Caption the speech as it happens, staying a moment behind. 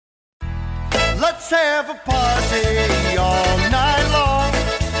Let's have a party all night long.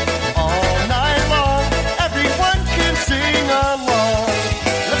 All night long. Everyone can sing along.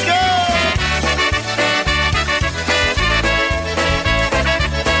 Let's go!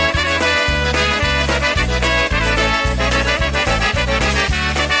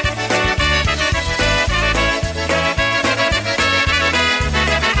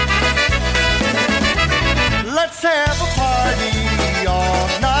 Let's have a party all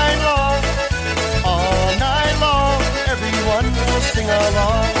night long. All night long. Everyone will sing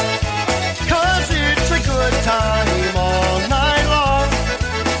along. 'Cause it's a good time all night long.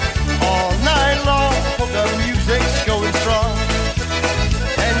 All night long. Polka music's going strong.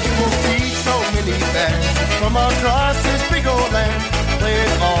 And you will see so many bands from across this big old land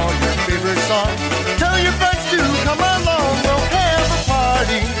playing all your favorite songs. Tell your friends to come along. We'll have a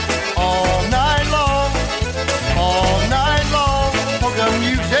party all night long. All night long. Polka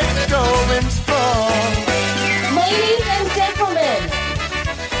music's going strong. Ladies and gentlemen,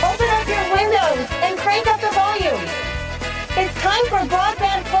 open up your windows and crank up the volume. It's time for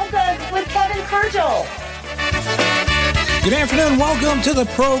BroadBand Polkas with Kevin Kurgel. Good afternoon. Welcome to the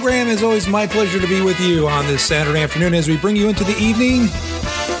program. It's always my pleasure to be with you on this Saturday afternoon as we bring you into the evening.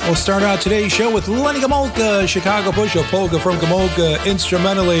 We'll start out today's show with Lenny Gomolka, Chicago Push, a polka from Gomolka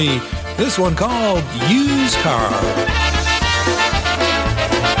instrumentally. This one called Used Car.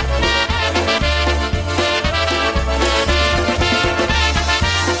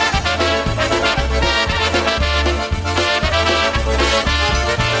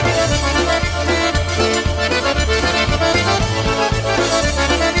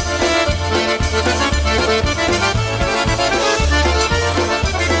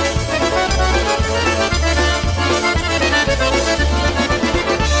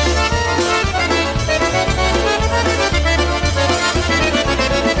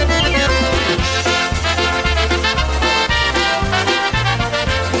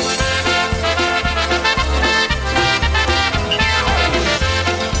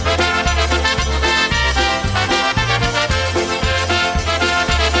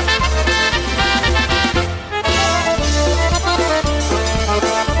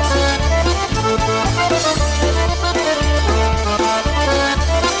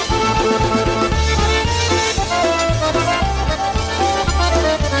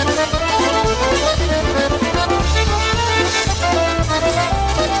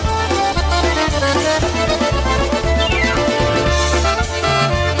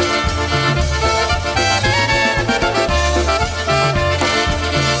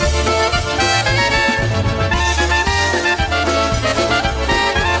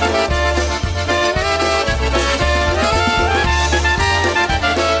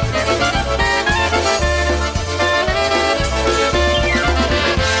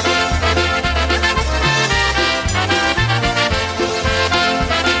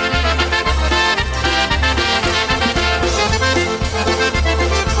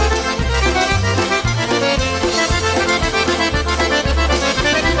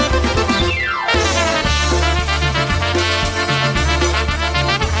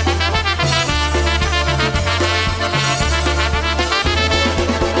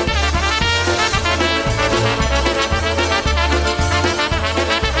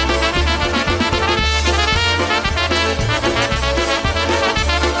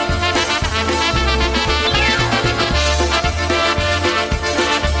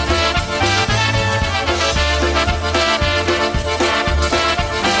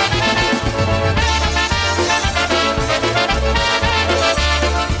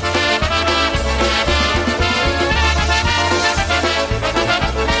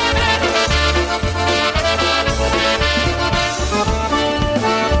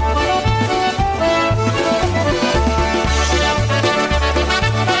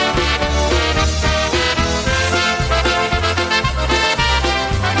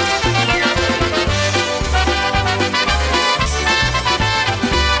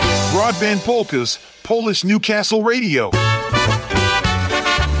 BroadBand Polkas, Polish Newcastle Radio. The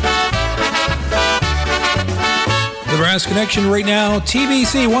Brass Connection right now,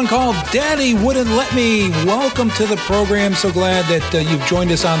 TBC, one called Daddy Wouldn't Let Me. Welcome to the program. So glad that you've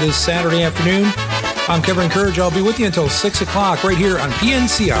joined us on this Saturday afternoon. I'm Kevin Kurge. I'll be with you until 6 o'clock right here on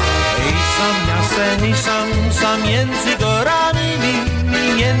PNCR. Hej sam między gorami,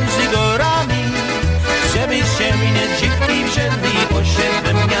 między gorami. Żebyście mnie dziwki wzięli,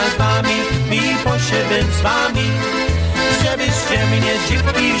 poszedłem ja z wami, poszedłem z wami. Żebyście mnie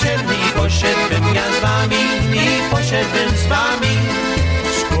dziwki wzięli, poszedłem ja z wami, poszedłem z wami.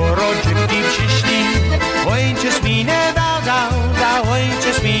 Skoro dziwki przyszli, ojciec mi nie dał,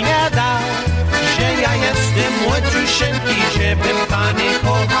 ojciec mi nie dał. żebym Panie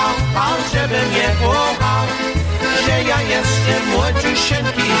kochał, żebym je kochał, że ja jestem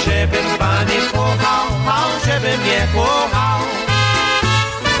młodziusieńki, żebym Panie kochał, żebym je kochał.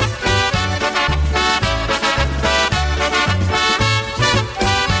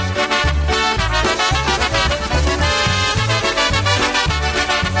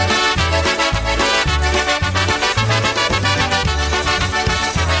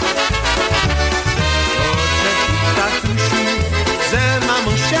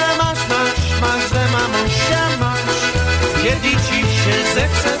 Kiedy ci się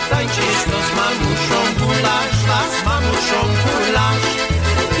zechce tańczyć, to z mamuszą gulasz, z mamuszą gulasz.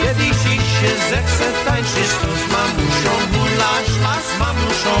 Kiedy ci się zechce tańczyć, to z mamuszą gulasz, z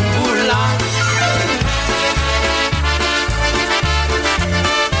mamuszą gulasz.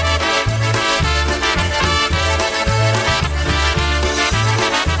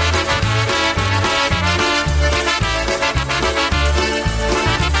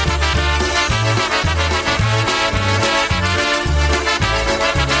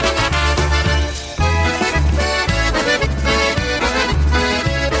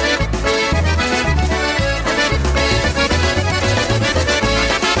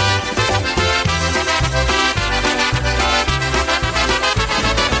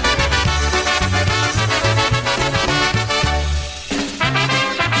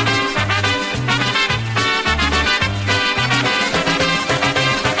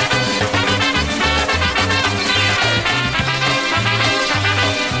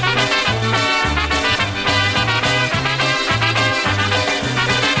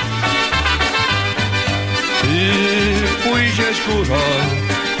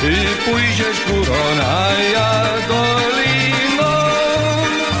 Ty pójdziesz górą, a ja doliną.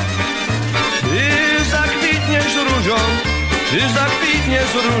 Ty zakwitniesz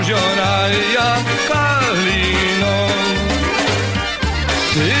różą, a ja kaliną.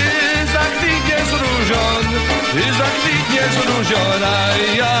 Ty zakwitniesz różą, a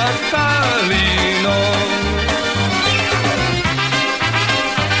ja kaliną.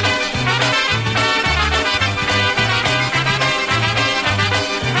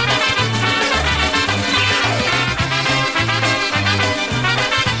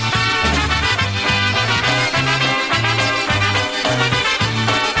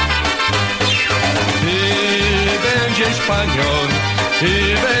 Ty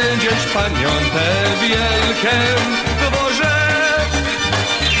będziesz panią te wielkiem dworze.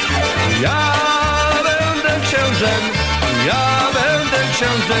 Ja będę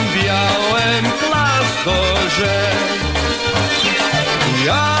księdzem w białym klasztorze.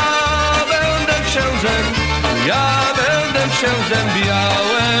 Ja będę księdzem w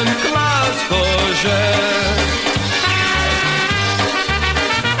białym klasztorze.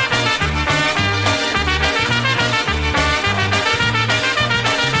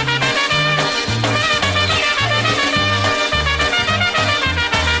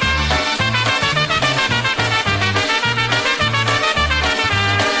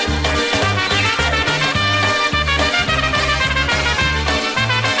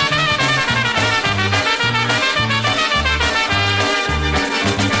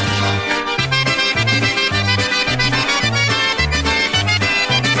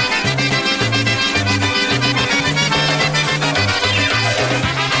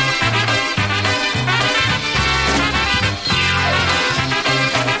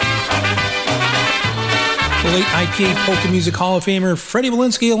 late IPA Polka Music Hall of Famer Freddie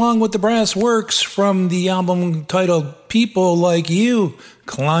Walensky along with the Brass Works from the album titled People Like You.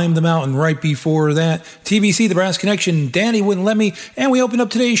 Climb the Mountain right before that. TBC, The Brass Connection, Danny Wouldn't Let Me. And we open up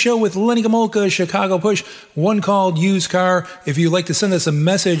today's show with Lenny Gomulka, Chicago Push, one called Used Car. If you'd like to send us a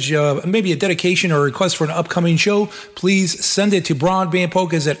message, maybe a dedication or a request for an upcoming show, please send it to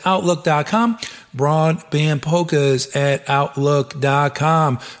BroadBandPolkas@Outlook.com.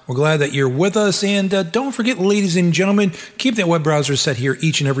 BroadBandPolkas@Outlook.com. We're glad that you're with us. And don't forget, ladies and gentlemen, keep that web browser set here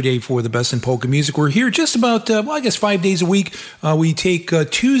each and every day for the best in polka music. We're here just about, 5 days a week. We take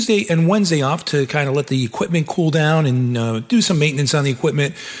Tuesday and Wednesday off to kind of let the equipment cool down and do some maintenance on the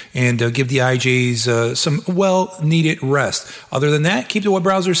equipment and give the IJs some well-needed rest. Other than that, keep the web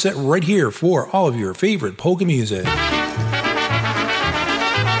browser set right here for all of your favorite polka music.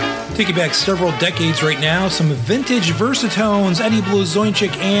 Take you back several decades right now. Some vintage Versatones, Eddie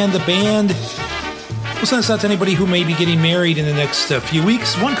Blazonczyk and the band. We'll send this out to anybody who may be getting married in the next few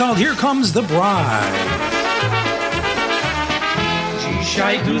weeks. One called Here Comes the Bride.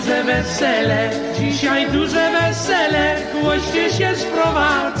 Dzisiaj duże wesele, głoście się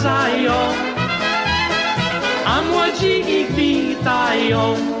sprowadzają, a młodzi ich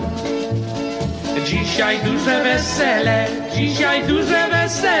witają. Dzisiaj duże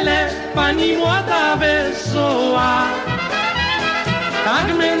wesele, pani młoda wesoła,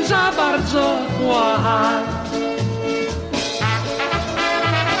 tak męża bardzo kocha.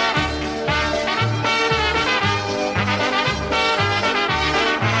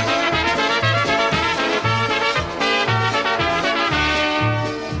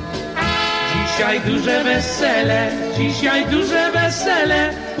 Dzisiaj duże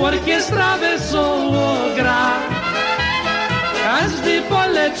wesele, orkiestra wesoło gra, każdy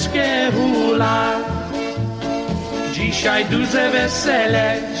poleczkę hula. Dzisiaj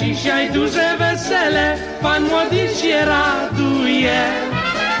duże wesele, pan młody się raduje,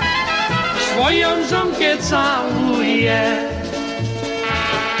 swoją żonkę całuje.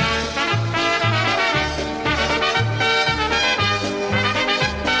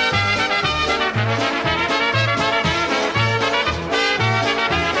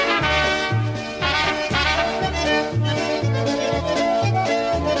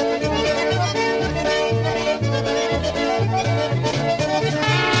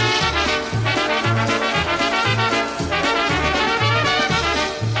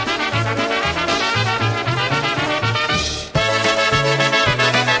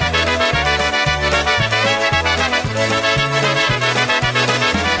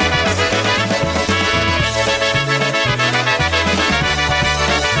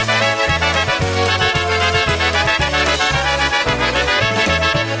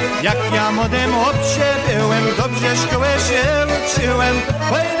 Młodym obsie byłem, dobrze szkołę się uczyłem.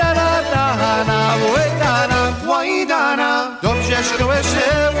 Łajdana, łajdana, dobrze szkołę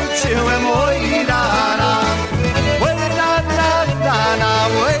się uczyłem. Łajdana,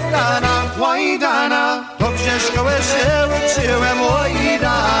 łajdana, dobrze szkołę się uczyłem.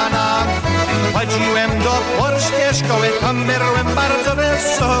 Łajdana, chodziłem do polskiej szkoły, tam byłem bardzo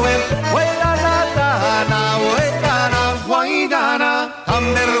wesoły. Łajdana, łajdana,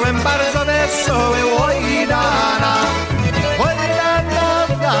 tam byłem bardzo wesoły. Łajdana,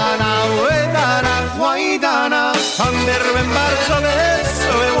 łajdana, tam byłem bardzo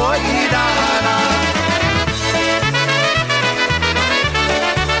wesoły. Łajdana.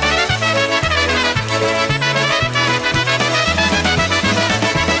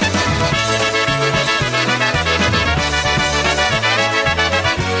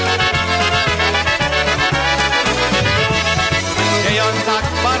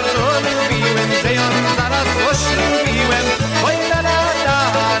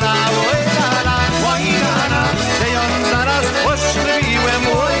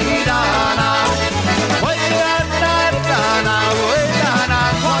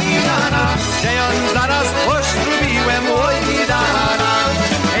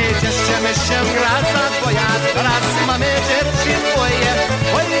 Teraz mamy dzieci twoje.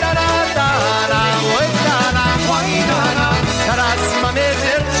 Łajdana, łajdana, łajdana. Teraz mamy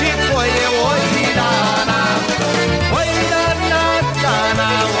dzieci twoje. Łajdana, łajdana,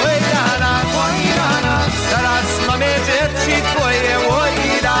 łajdana, łajdana. Teraz mamy dzieci twoje.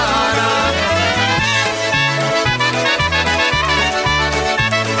 Łajdana.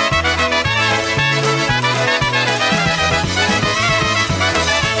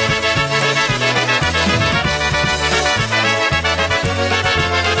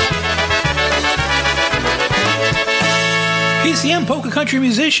 PCM polka country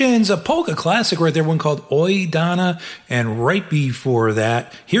musicians, a polka classic right there, one called Oj Dana, and right before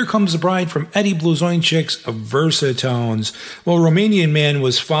that, Here Comes the Bride from Eddie Bluzonczyk's Versatones. Well, a Romanian man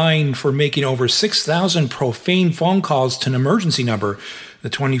was fined for making over 6,000 profane phone calls to an emergency number. The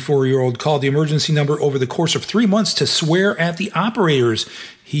 24-year-old called the emergency number over the course of 3 months to swear at the operators.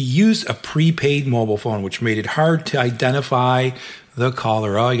 He used a prepaid mobile phone, which made it hard to identify the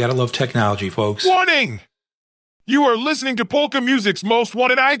caller. Oh, you gotta love technology, folks. Warning! You are listening to Polka Music's Most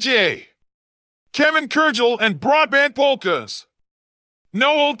Wanted IJ, Kevin Kurdziel and BroadBand Polkas.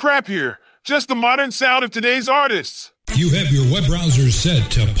 No old crap here, just the modern sound of today's artists. You have your web browser set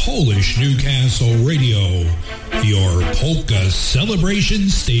to Polish Newcastle Radio, your polka celebration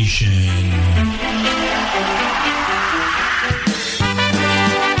station.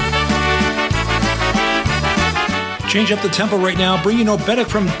 Change up the tempo right now. Bring you Obetic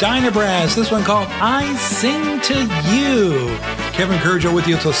from Dynabrass. This one called I Sing to You. Kevin Kurdziel with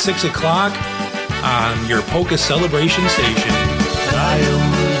you until 6 o'clock on your polka celebration station. Grają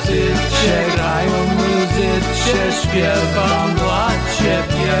muzycie, śpiewam dla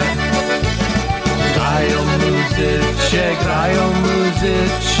ciebie. Grają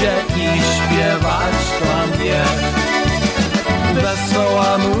muzycie i śpiewać dla mnie.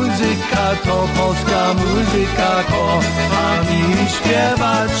 Wesoła muzyka to polska muzyka, kocham i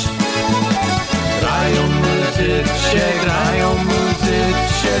śpiewać. muzycznie grają,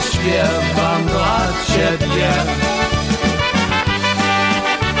 muzycznie śpiewam dla ciebie.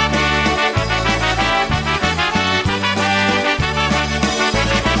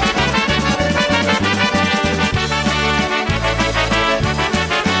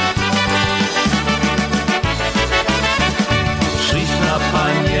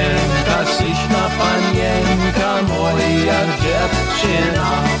 Śliczna panienka, moja dziewczyna.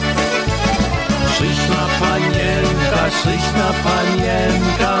 Śliczna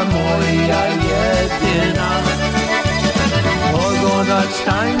panienka, moja jedyna. Pogoda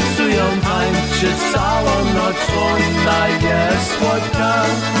tańcują, tańczy całą noc, ona jest słodka.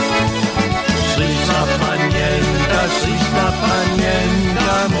 Śliczna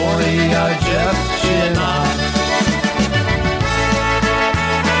panienka, moja dziewczyna.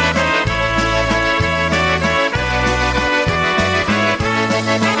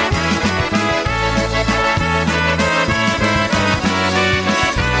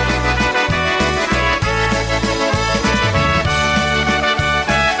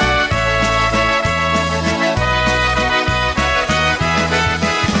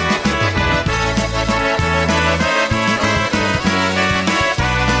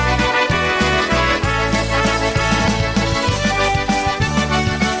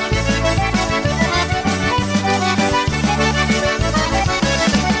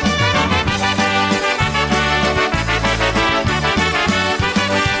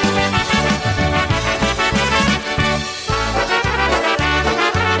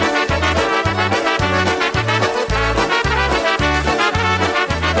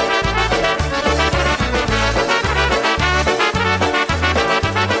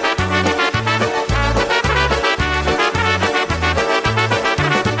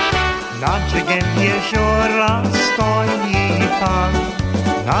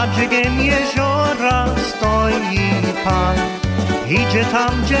 Nad brzegiem jeziora stoi pan. Idzie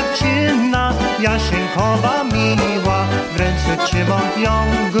tam dziewczyna jasienkowa miła, w ręce trzyma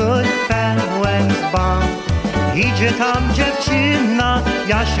jogurt pełen dzban. Idzie tam dziewczyna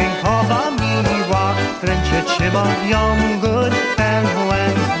jasienkowa miła, w ręce trzyma jogurt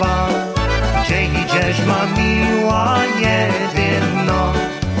pełen dzban. Gdzie idziesz, ma miła jedyno?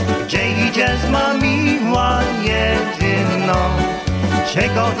 Gdzie idziesz, ma miła jedyno?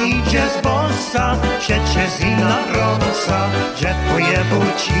 Czego idziesz, bossa? Przecież inna rosa, że twoje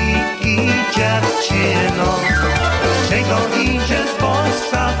buciki, dziewczyno. Czego idziesz,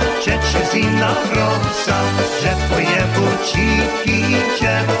 bossa? Przecież inna rosa, że twoje buciki,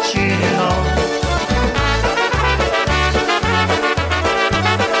 dziewczyno.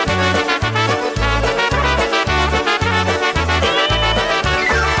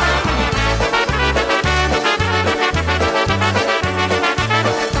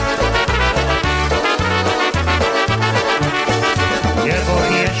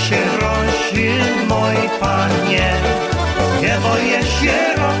 Nie boję się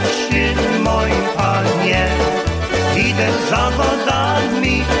roślin, mój panie. Idę za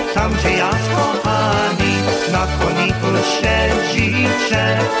wodami, tam gdzie ja z kochani. Na koniku siedzi,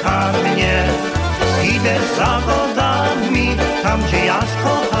 czeka mnie. Idę za wodami, tam gdzie ja z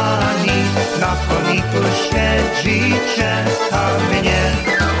kochani. Na koniku siedzi, czeka mnie.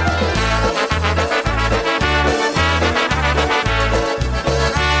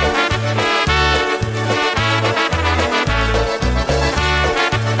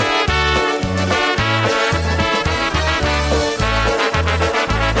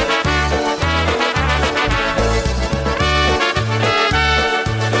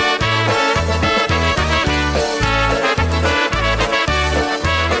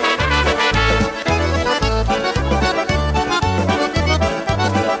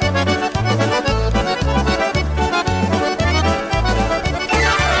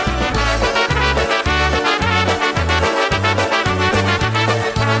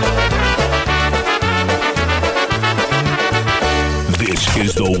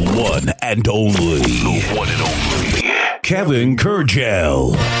 Is the one and only. The one and only. Kevin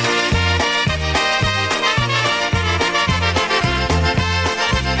Kurdziel.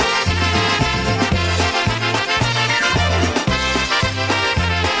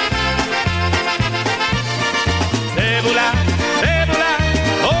 Cebula,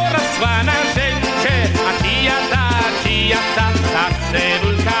 ora swana gente, a tijata, ta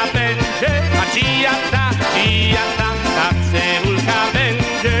cebulka będzie, a tijata, ta cebulka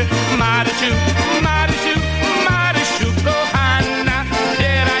będzie. Marysiu, kochana,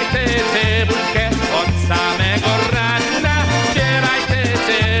 zbieraj te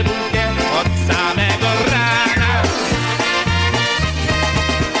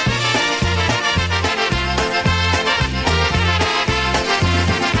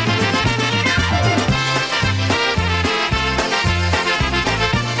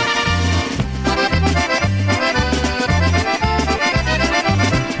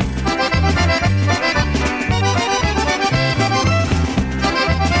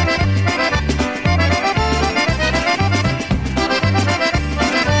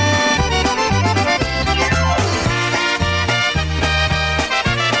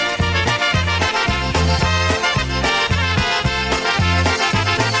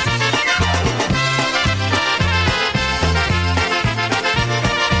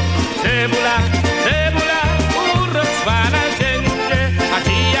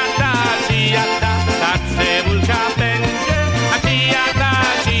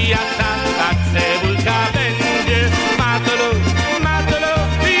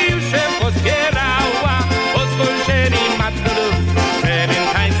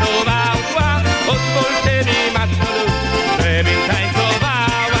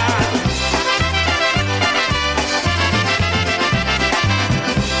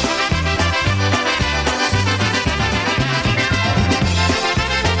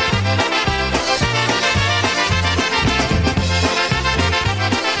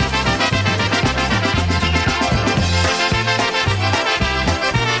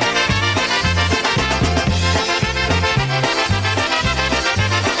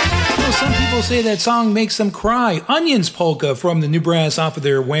People say that song makes them cry. Onions Polka from the new Brass off of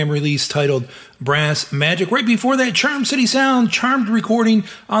their Wham release titled Brass Magic. Right before that, Charm City Sound, Charmed recording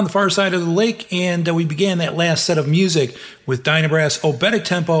on the far side of the lake. And we began that last set of music with Dynabrass Obetic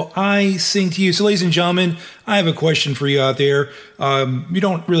Tempo, I Sing to You. So ladies and gentlemen, I have a question for you out there. You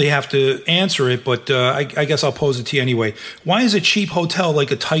don't really have to answer it, but I guess I'll pose it to you anyway. Why is a cheap hotel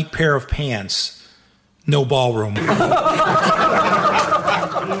like a tight pair of pants? No ballroom.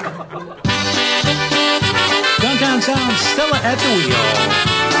 Downtown Sound, Stella at the wheel.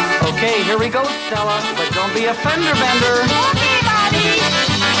 Okay, here we go, Stella, but don't be a fender bender. Okay, Bobby.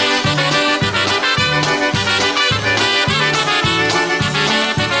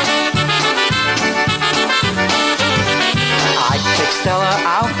 I take Stella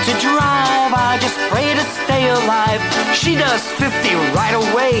out to drive, I just pray to stay alive. She does 50 right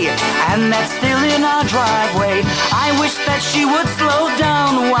away, and that's still in our driveway. I wish that she would slow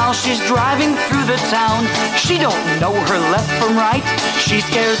down while she's driving through the town. She don't know her left from right, she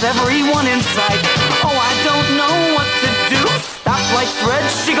scares everyone in sight. Oh, I don't know what to do. Stoplight red,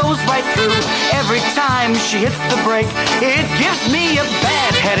 she goes right through. Every time she hits the brake, it gives me a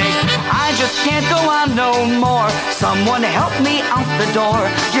bad headache. I just can't go on no more. Someone help me out the door.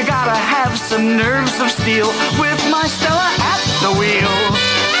 You gotta have some nerves of steel with my Stella at the wheel.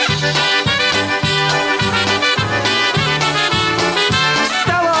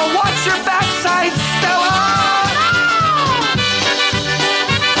 Stella, watch your backside, Stella!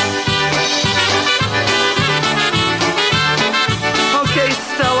 Okay,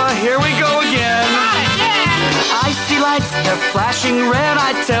 Stella, here we go again. I see lights, they're flashing red.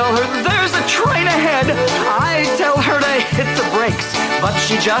 I tell her there's a train ahead. I tell her to hit the brakes, but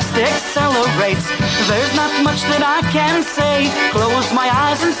she just accelerates. There's not much that I can say. Close my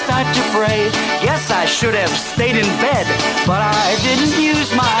eyes and start to pray. Yes, I should have stayed in bed, but I didn't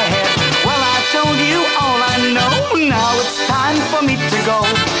use my head. Well, I told you all I know. Now it's time for me to go.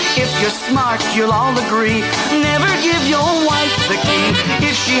 If you're smart, you'll all agree. Never give your wife the key.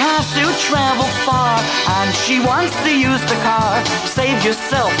 If she has to travel far and she wants to use the car, save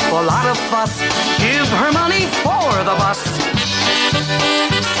yourself a lot of fuss. Give her money for the bus.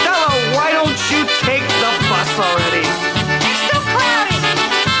 Stella, why don't you take the bus already? It's too crowded.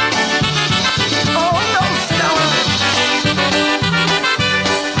 Oh no, Stella!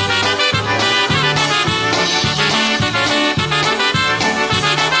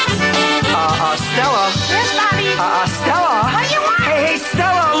 Stella? Yes, Bobby. Stella? What do you want? Hey,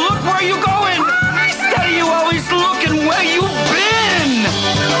 Stella, look where you going! Stella, you always looking where you been!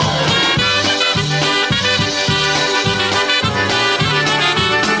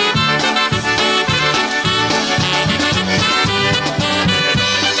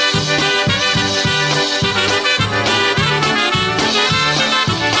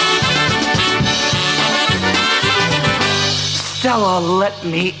 Stella, let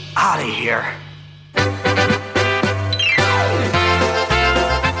me out of here.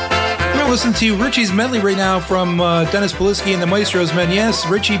 We're listening to Richie's medley right now from Dennis Polisky and the Maestros Men. Yes,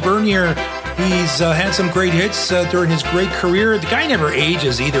 Richie Bernier. He's had some great hits during his great career. The guy never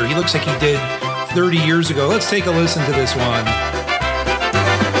ages either. He looks like he did 30 years ago. Let's take a listen to this one.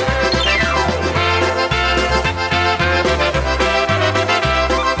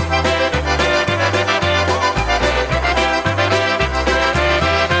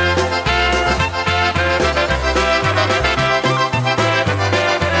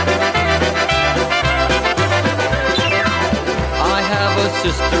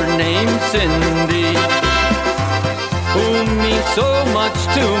 Sister named Cindy, who means so much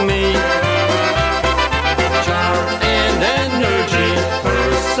to me. Charm and energy,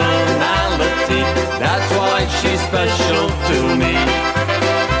 personality, that's why she's special to me.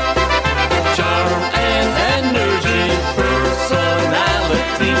 Charm and energy,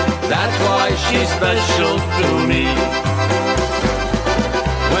 personality, that's why she's special to me.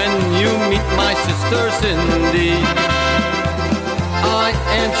 When you meet my sister Cindy, I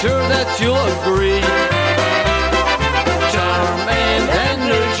am sure that you'll agree. Charm and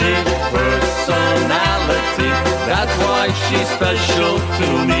energy, personality, that's why she's special to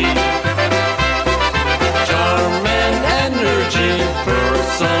me. Charm and energy,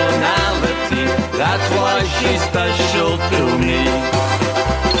 personality, that's why she's special to me.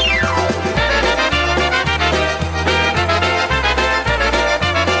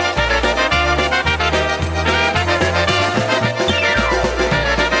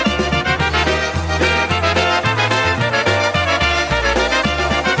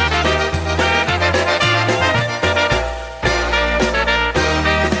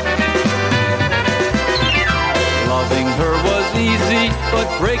 but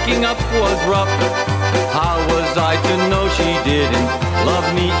breaking up was rough. How was I to know she didn't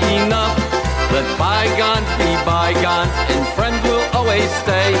love me enough? Let bygones be bygones, and friends will always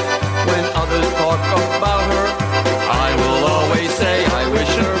stay. When others talk about her, I will always say I wish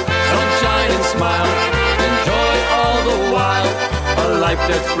her sunshine and smile, and joy all the while, a life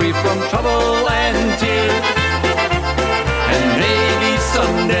that's free from trouble and tears. And maybe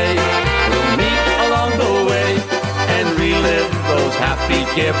someday we'll meet along the way and relive those happy,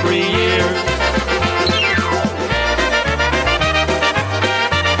 carefree years.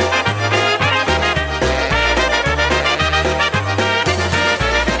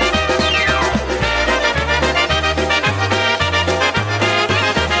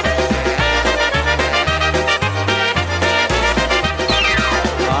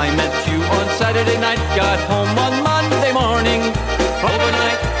 Saturday night, got home on Monday morning.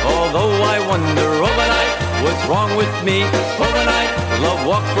 Overnight, although I wonder overnight what's wrong with me. Overnight, love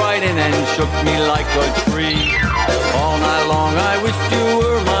walked right in and shook me like a tree. All night long I wished you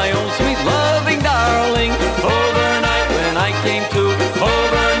were my own sweet loving darling. Overnight when I came to,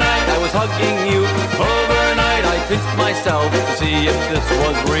 overnight I was hugging you. Overnight I pinched myself to see if this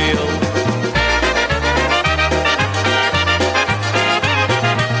was real.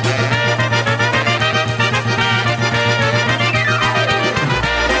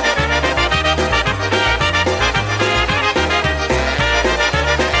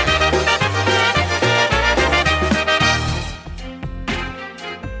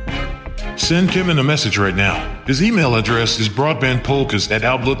 Send Kevin a message right now. His email address is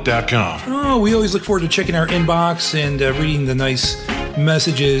broadbandpolkas@outlook.com. Oh, we always look forward to checking our inbox and reading the nice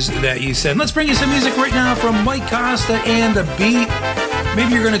messages that you send. Let's bring you some music right now from Mike Costa and The Beat.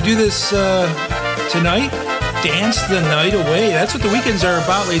 Maybe you're going to do this tonight. Dance the night away. That's what the weekends are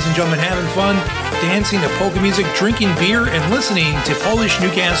about, ladies and gentlemen. Having fun, dancing to polka music, drinking beer, and listening to Polish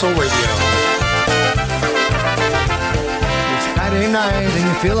Newcastle Radio. Friday night and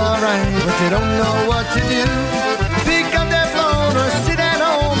you feel alright, but you don't know what to do. Pick up that phone or sit at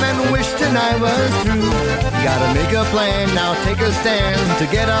home and wish tonight was through. You gotta make a plan, now take a stand to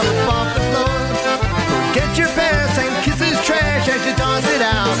get up off the floor. Forget your past and kisses trash as you toss it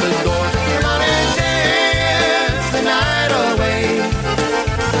out the door. Come on and dance the night away.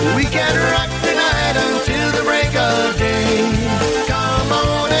 We can rock the night until the break of day. Come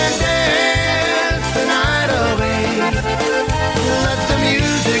on and dance the night away. Let the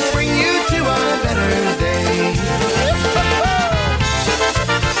music bring you to a better day.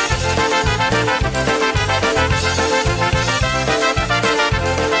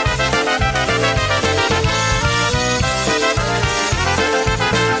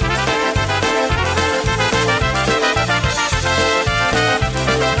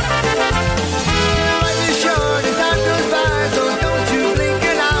 Life is short and time goes by, so don't you blink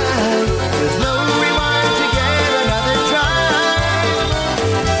an eye. There's no rewind to get another try.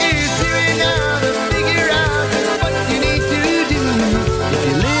 It's here and now to figure out just what you need to do. If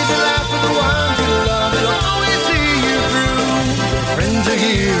you live your life with the ones you love, it'll always see you through. Friends are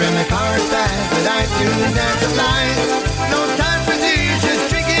here and the car's back with iTunes and some lights. No time for these, just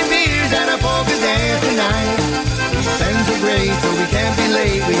drinking beers and a polka dance tonight. Friends are great, so we can't be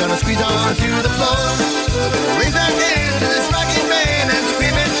late. We're gonna squeeze on to the floor. Raise our hands to this rocking band and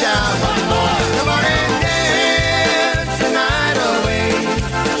scream and shout one more. Come on and dance the night away.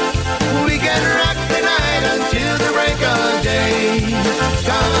 We can rock the night until the break of day.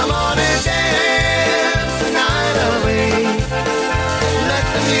 Come on and dance the night away. Let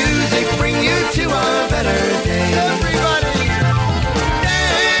the music bring you to a better day. Everybody,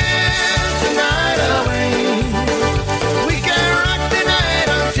 dance the night away. We can rock the night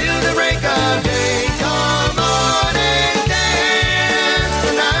until the break of day. Come on and dance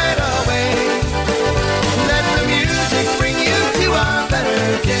the night away. Let the music bring you to a better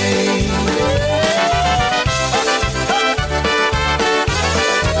day.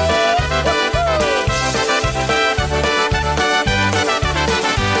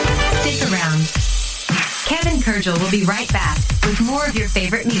 Stick around. Kevin Kurgel will be right back with more of your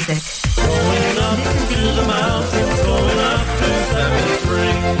favorite music.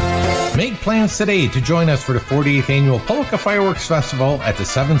 Make plans today to join us for the 48th Annual Polka Fireworks Festival at the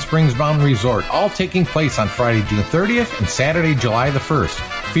Seven Springs Mountain Resort, all taking place on Friday, June 30th and Saturday, July the 1st,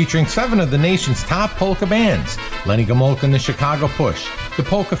 featuring 7 of the nation's top polka bands: Lenny Gomolka and the Chicago Push, the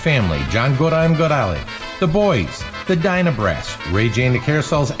Polka Family, John Godai and Godale, the Boys, the Dyna Brass, Ray J and the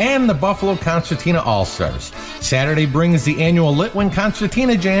Carousels, and the Buffalo Concertina All-Stars. Saturday brings the annual Litwin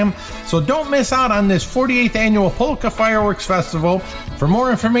Concertina Jam, so don't miss out on this 48th annual Polka Fireworks Festival. For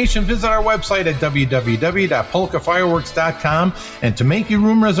more information, visit our website at www.polkafireworks.com, and to make your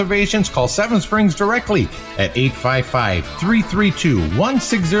room reservations, call Seven Springs directly at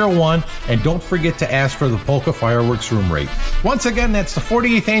 855-332-1601, and don't forget to ask for the Polka Fireworks room rate. Once again, that's the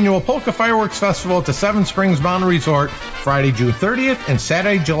 48th annual Polka Fireworks Festival at the Seven Springs Mountain Resort, Friday, June 30th and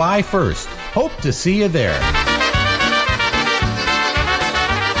Saturday, July 1st. Hope to see you there.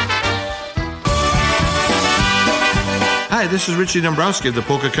 Hi, this is Richie Dombrowski of the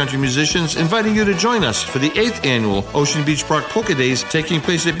Polka Country Musicians, inviting you to join us for the 8th annual Ocean Beach Park Polka Days, taking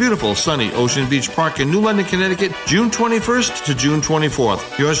place at beautiful, sunny Ocean Beach Park in New London, Connecticut, June 21st to June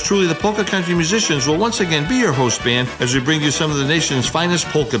 24th. Yours truly, the Polka Country Musicians, will once again be your host band as we bring you some of the nation's finest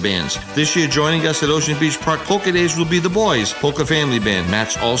polka bands. This year, joining us at Ocean Beach Park Polka Days will be the Boys, Polka Family Band,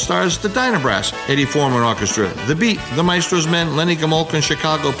 Matt's All-Stars, the Dyna Brass, Eddie Foreman Orchestra, The Beat, the Maestro's Men, Lenny Gomolka and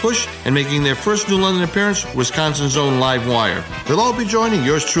Chicago Push, and making their first New London appearance, Wisconsin's own Live Wire. They'll all be joining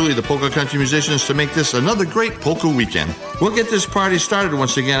yours truly, the Polka Country Musicians, to make this another great polka weekend. We'll get this party started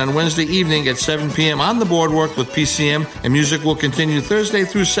once again on Wednesday evening at 7 p.m. on the boardwalk with PCM, and music will continue Thursday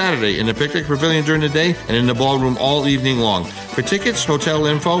through Saturday in the Picnic Pavilion during the day and in the ballroom all evening long. For tickets, hotel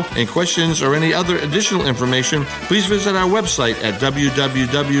info, and questions or any other additional information, please visit our website at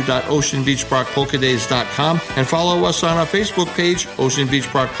www.oceanbeachparkpolkadays.com and follow us on our Facebook page, Ocean Beach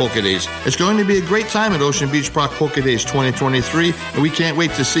Park Polka Days. It's going to be a great time at Ocean Beach Park Polka Days 2023, and we can't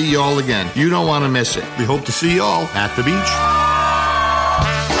wait to see you all again. You don't want to miss it. We hope to see you all at the beach.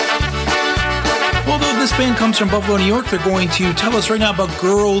 Although this band comes from Buffalo, New York, they're going to tell us right now about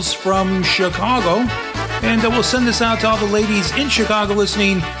Girls from Chicago. And we'll send this out to all the ladies in Chicago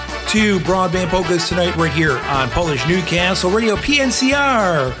listening to Broadband Polkas tonight right here on Polish Newcastle Radio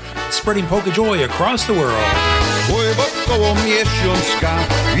PNCR, spreading polka joy across the world. Pływa koło miesiączka,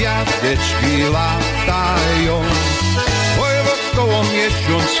 gwiazdeczki latają. Pływa koło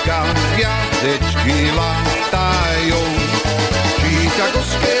miesiączka, gwiazdeczki latają.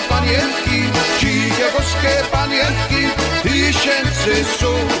 Chicagowskie panienki, tysięcy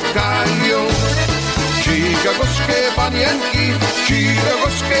szukają. Chicagowskie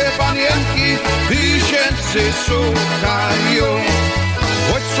panienki, tysięcy szukają.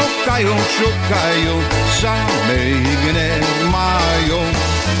 Choć szukają, samej nie mają.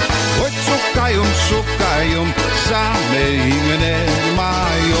 Choć szukają, samej nie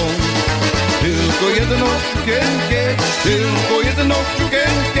mają. Tylko jedną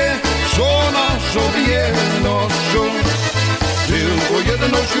sukienkę, co na sobie noszą. Tylko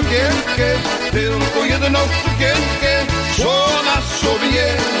jedną sukienkę, co na sobie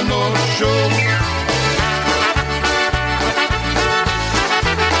noszą.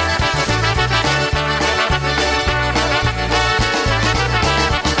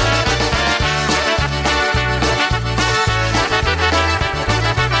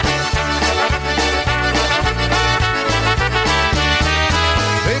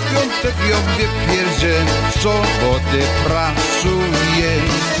 Piątek ją pierdzie, w sobotę pracuje.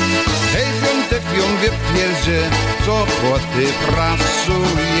 Hej, piątek ją pierdzie, w sobotę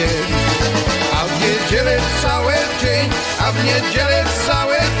pracuje. A w niedzielę cały dzień,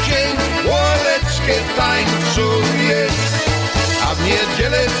 łoleczkę tańcuje. A w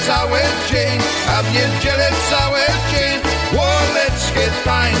niedzielę cały dzień, łoleczkę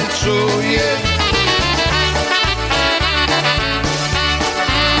tańcuje.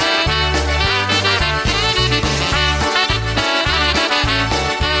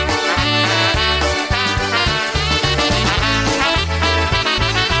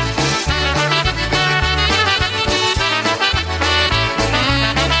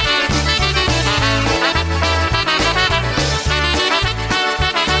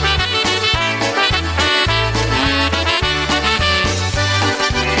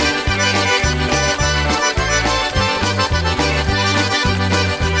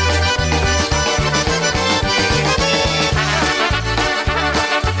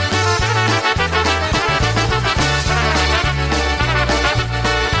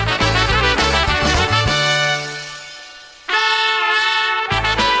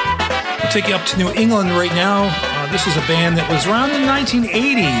 Take you up to New England right now. This is a band that was around the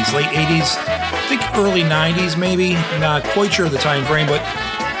 1980s, late 80s, I think early 90s maybe. Not quite sure of the time frame, but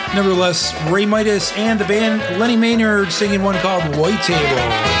nevertheless, Ray Midas and the band Lenny Maynard singing one called White Table.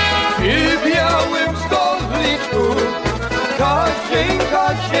 I białym stolniku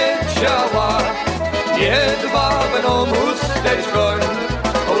Kasieńka siedziała, jedwabną chusteczką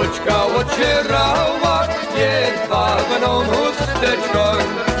łyczka ocierała, jedwabną chusteczką.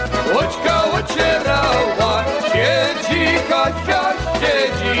 Łoczka ocierała, siedzi Kasia,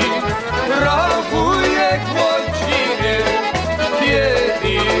 siedzi, rachuje godziny,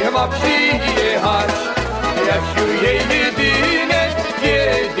 kiedy ma przyjechać. Jasiu jej jedyne,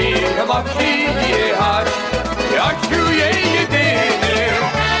 kiedy ma przyjechać. Jasiu jej jedyne.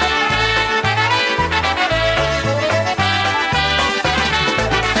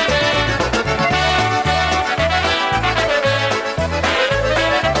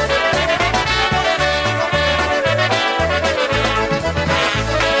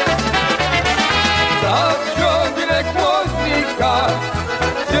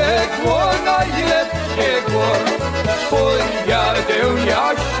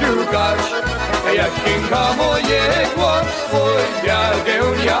 Jasinka mojego, pojadę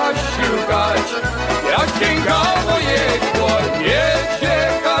ja szukać. Jasinka mojego, jedzie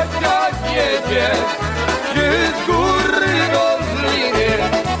Kasia, jedzie, czy z góry doliny.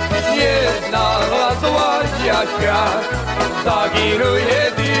 Nie znalazła Jasia, zaginął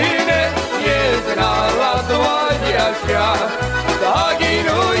jedyny. Nie znalazła Jasia,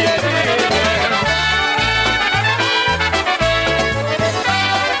 zaginął jedyny.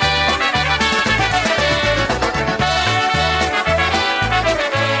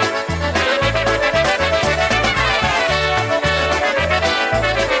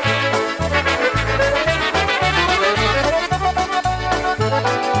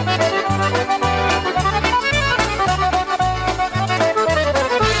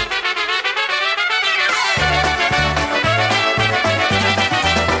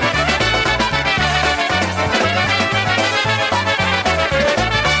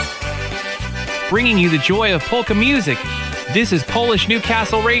 Bringing you the joy of polka music. This is Polish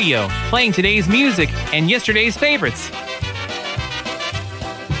Newcastle Radio, playing today's music and yesterday's favorites.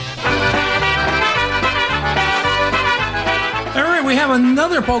 All right, we have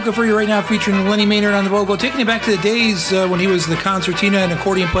another polka for you right now featuring Lenny Maynard on the vocal, taking it back to the days when he was the concertina and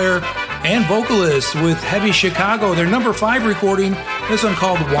accordion player and vocalist with Heavy Chicago. Their number 5 recording, this one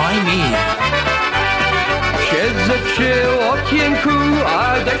called Why Me? Siedzę przy okienku,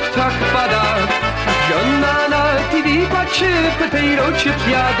 a deszcz tak pada. Żona na TV patrzy, pytejro czy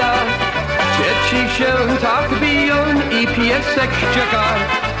zjada. Dzieci się tak biją i piesek szczeka.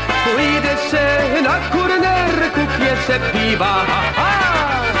 Pójdę se na kurner, kupię se piwa. Ha, ha!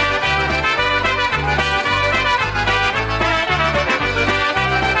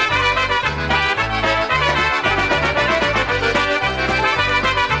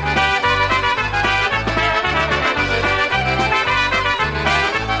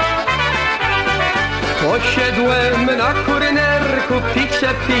 Poszedłem na kurnerku pić se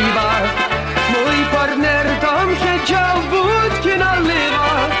piwa. Mój partner tam siedział, wódki nalewa.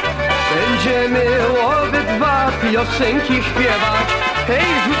 Będziemy obydwa piosenki śpiewać. Hej,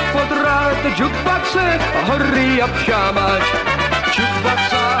 rzuć kwadrat, jukeboxy, a hurry up siamać.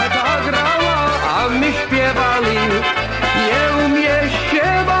 Jukeboxa zagrała, a my śpiewali. Nie umiesz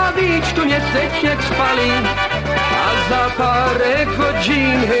się bawić, tu nie jak spali. A za parę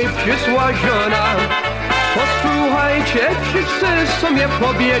godzin, hej, przysła żona. Posłuchajcie wszyscy, co mnie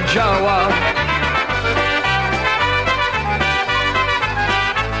powiedziała.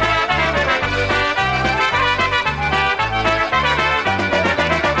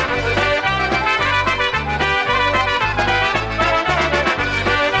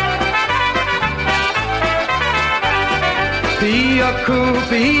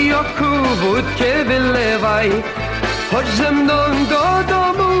 Pijoku, wódkę wylewaj. Chodź ze mną do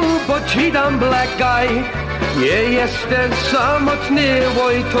domu, bo ci dam black eye. Nie jestem samotny,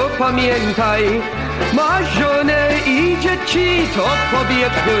 oj to pamiętaj. Masz żonę i dzieci, to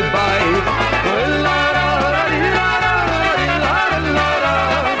powiedz goodbye. La, la, la, la, la, la, la, la.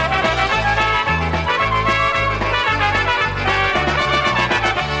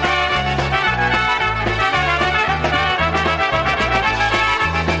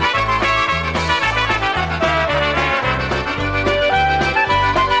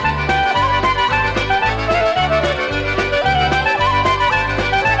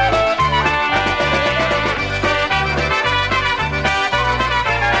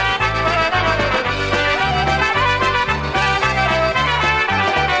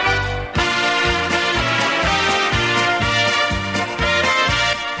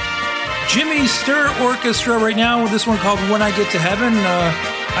 Orchestra right now with this one called When I Get to Heaven.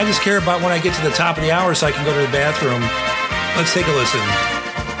 I just care about when I get to the top of the hour so I can go to the bathroom. Let's take a listen.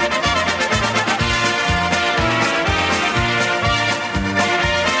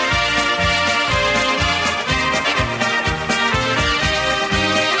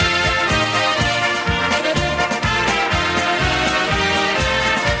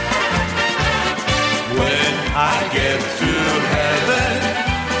 get to heaven,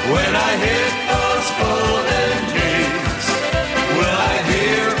 when I hit those golden gates, will I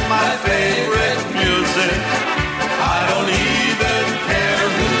hear my favorite music? I don't even care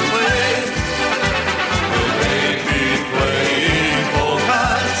who plays. Will they be playing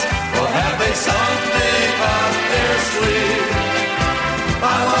polkas, or have they something up their sleeve?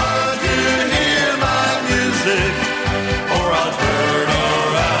 I want to hear my music, or I'll turn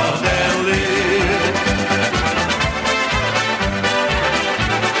around and leave.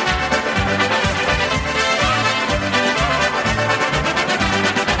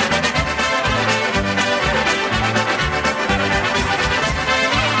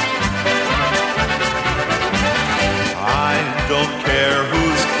 I don't care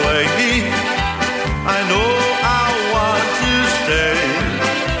who's playing, I know I want to stay.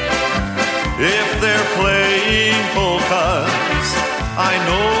 If they're playing polkas, I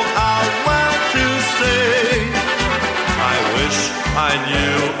know I want to stay. I wish I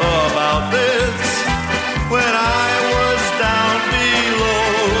knew about this when I was down below.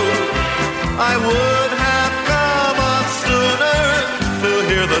 I would have come up sooner to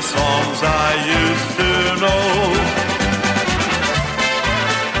hear the songs I used to know.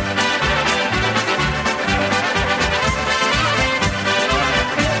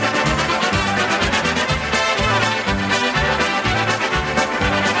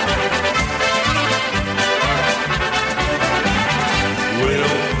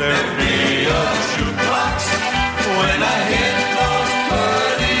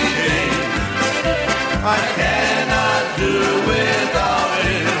 I cannot do without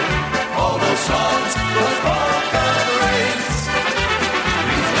it. All those songs, those polka breaks.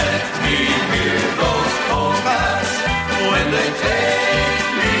 Please let me hear those polkas when they take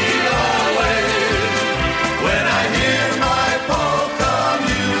me away. When I hear my polka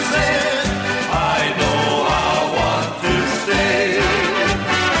music, I know I want to stay.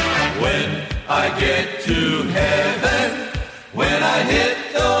 When I get to heaven, when I hit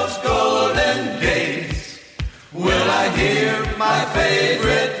those golden gates, will I hear my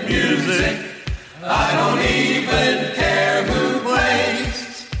favorite music? I don't even care who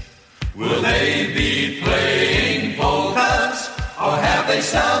plays. Will they be playing polkas, or have they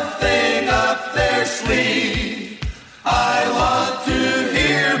something up their sleeve? I want to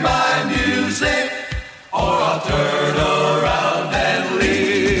hear my music, or I'll turn around and leave.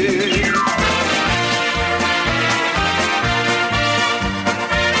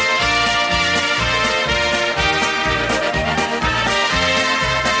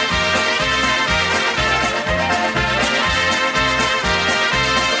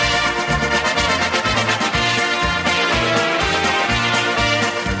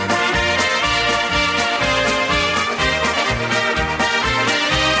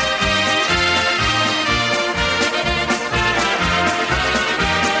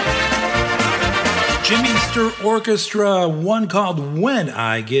 Orchestra, one called When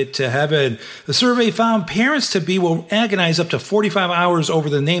I Get to Heaven. The survey found parents to be will agonize up to 45 hours over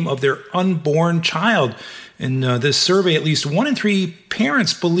the name of their unborn child. In this survey, at least 1 in 3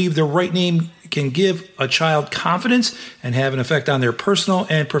 parents believe the right name can give a child confidence and have an effect on their personal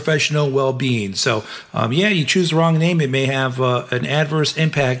and professional well-being. So, you choose the wrong name, it may have an adverse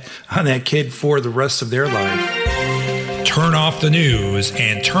impact on that kid for the rest of their life. Turn off the news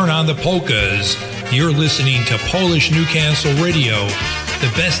and turn on the polkas. You're listening to Polish Newcastle Radio.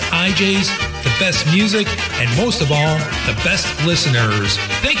 The best IJs, the best music, and most of all, the best listeners.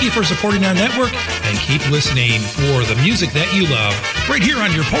 Thank you for supporting our network and keep listening for the music that you love right here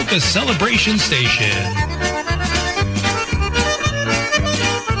on your Polka Celebration Station.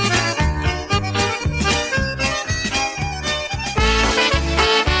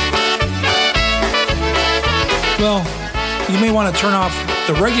 Well, you may want to turn off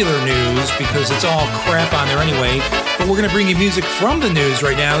the regular news because it's all crap on there anyway. But we're going to bring you music from the news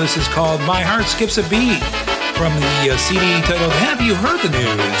right now. This is called My Heart Skips a Beat from the CD titled Have You Heard the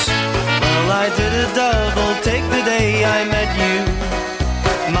News? Well, I did a double take the day I met you.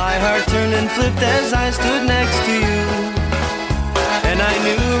 My heart turned and flipped as I stood next to you. And I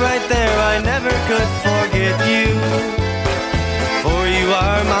knew right there I never could forget you. For you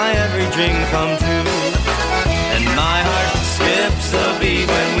are my every dream come true. And my heart skips a beat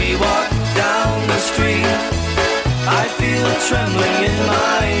when we walk down the street. I feel a trembling in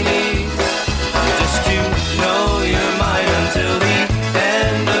my knees. Just to know you're mine until the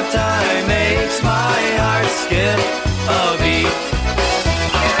end of time makes my heart skip a beat.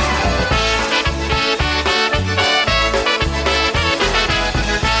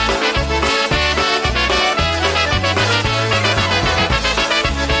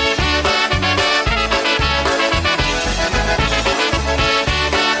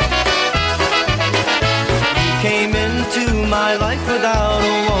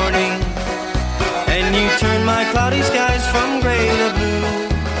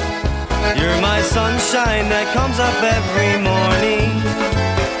 sunshine that comes up every morning.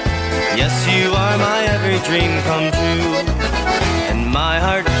 Yes, you are my every dream come true. And my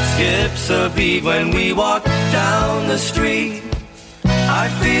heart skips a beat when we walk down the street. I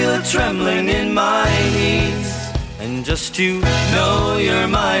feel a trembling in my knees. And just to know you're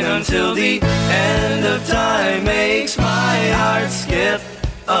mine until the end of time makes my heart skip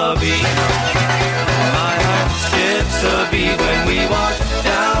a beat. My heart skips a beat when we walk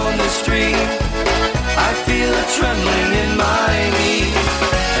down the street. I feel a trembling in my knees.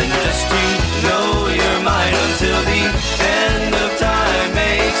 And just to know you're mine until the end of time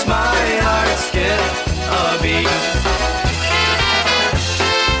makes my heart skip a beat.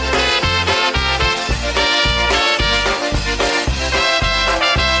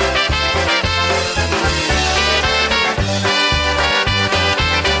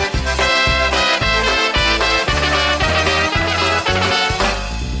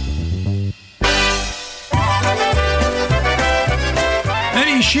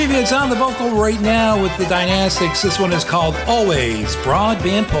 Shivitz on the vocal right now with the Dynastics. This one is called Always,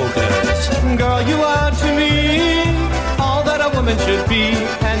 Broadband Polkas. Girl, you are to me all that a woman should be,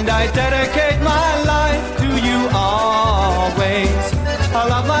 and I dedicate my life to you always. A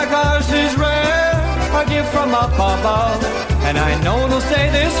love like ours is rare, a gift from up above, and I know it'll stay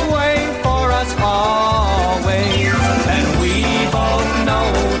this way for us always. And we both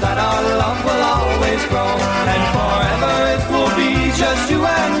know that our love will always grow, and forever it will be just you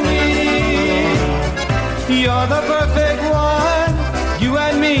and me. You're the perfect one, you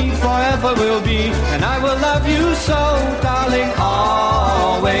and me forever will be, and I will love you so, darling,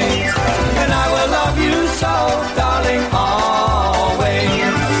 always. And I will love you so, darling, always.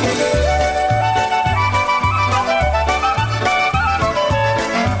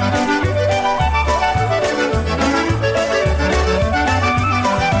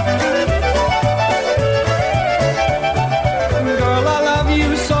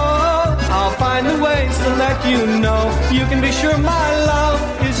 You know, you can be sure my love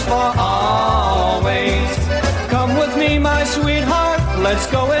is for always. Come with me, my sweetheart, let's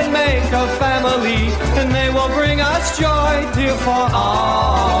go and make a family, and they will bring us joy, dear, for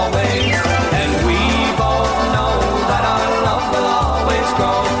always. And we both know that our love will always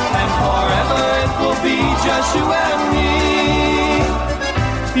grow, and forever it will be just you and me.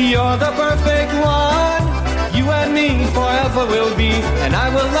 You're the perfect one, you and me forever will be, and I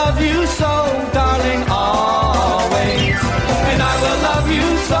will love you so, darling, always. And I will love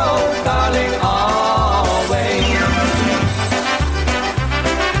you so, darling, always.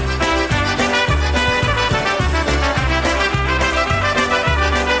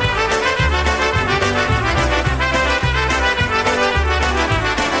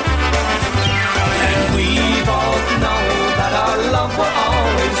 And we both know that our love will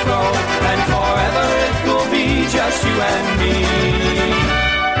always grow, and forever it will be just you and me.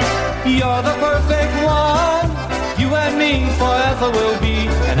 You're the perfect one, you and me forever will be,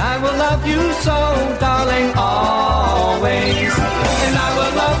 and I will love you so, darling, always. And I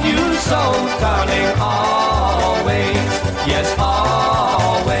will love you so, darling, always. Yes,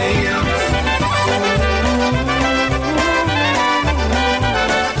 always.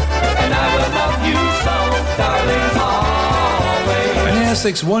 And I will love you so, darling, always.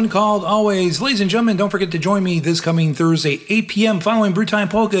 Dynastics, one called Always. Ladies and gentlemen, don't forget to join me this coming Thursday, 8 p.m. following Brewtime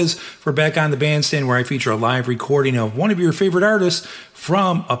Polkas for Back on the Bandstand, where I feature a live recording of one of your favorite artists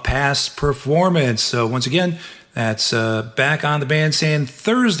from a past performance. So once again, that's Back on the Bandstand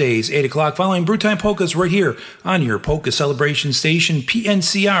Thursdays, 8 o'clock, following Brewtime Polkas right here on your Polka Celebration station,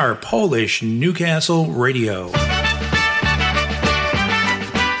 PNCR, Polish Newcastle Radio.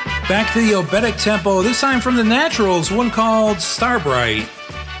 Back to the oberek tempo, this time from the Naturals, one called Starbright.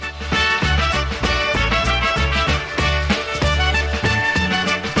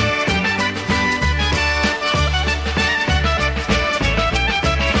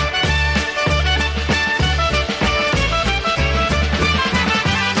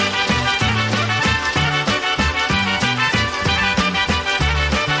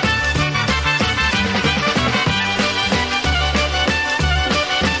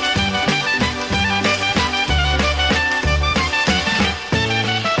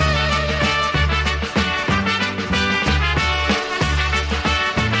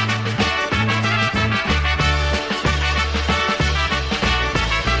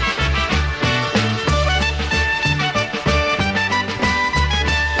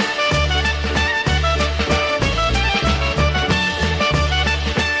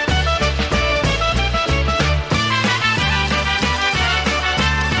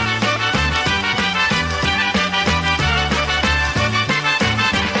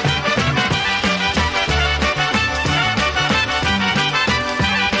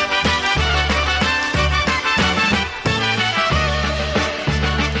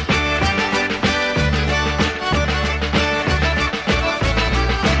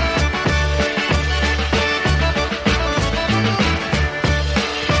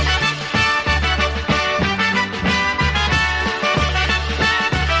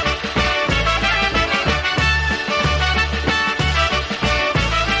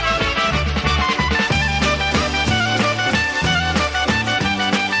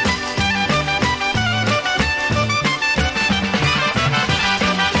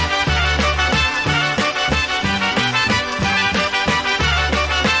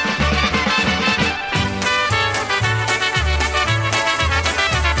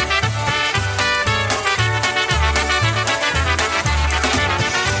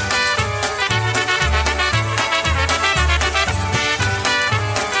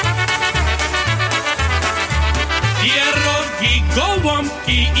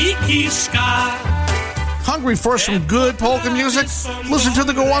 gołąbki I kiszka. Hungry for some good polka music? Listen to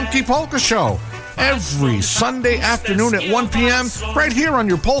the Gołąbki Polka Show every Sunday afternoon at 1 p.m. right here on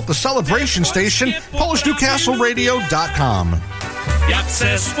your polka celebration station, PolishNewcastleRadio.com. Jak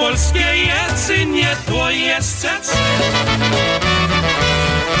chcesz polskie jedzenie, to jeszcze.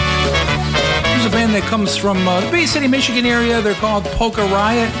 Here's a band that comes from the Bay City, Michigan area. They're called Polka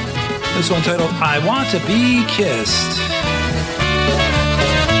Riot. This one titled I Want to Be Kissed.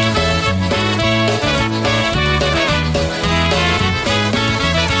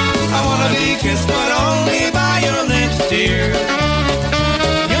 I wanna be kissed, but only by your lips, dear.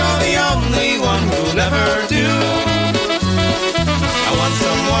 You're the only one who'll ever do. I want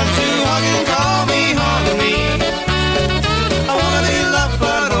someone to hug and call me, hug me. I wanna be loved,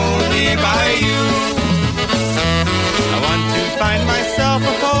 but only by you. I want to find myself a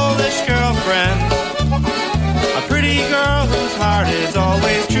Polish girlfriend, a pretty girl whose heart is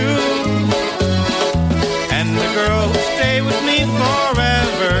always true, and a girl who'll stay with me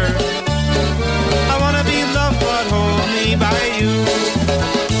forever. I wanna be loved, but only by you.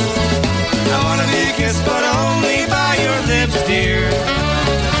 I wanna be kissed, but only by your lips, dear.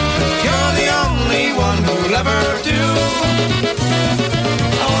 You're the only one who'll ever do.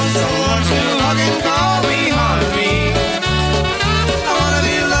 I want someone to hug and call me, hug me. I wanna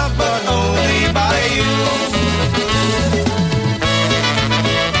be loved, but only by you.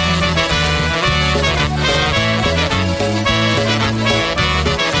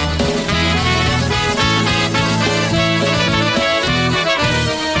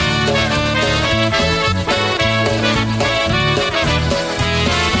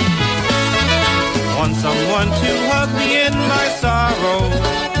 Someone to hug me in my sorrow.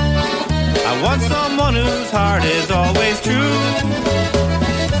 I want someone whose heart is always true.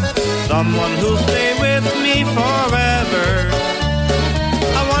 Someone who'll stay with me forever.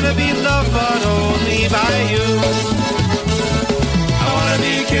 I want to be loved, but only by you. I want to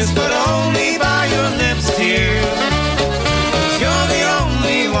be kissed, but only by your lips, dear. You're the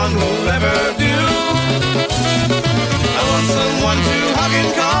only one who'll ever do. I want someone to hug and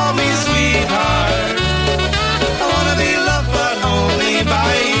call me sweetheart. I wanna be loved, but only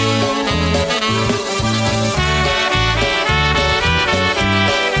by you.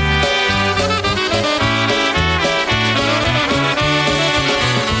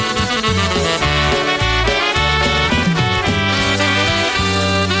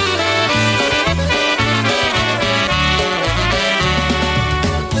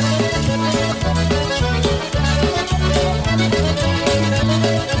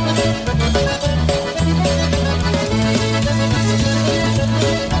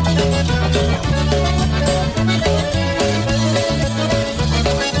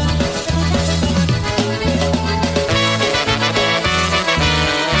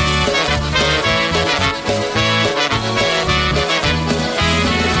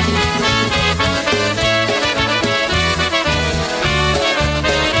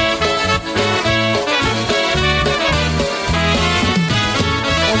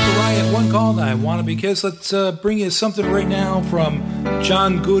 I Want to Be Kissed. Let's bring you something right now from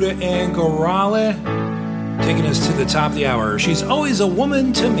John Guda and Gorale, taking us to the top of the hour. She's always a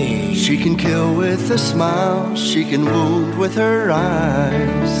woman to me. She can kill with a smile, she can wound with her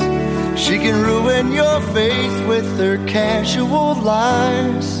eyes, she can ruin your faith with her casual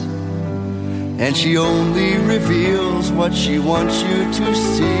lies, and she only reveals what she wants you to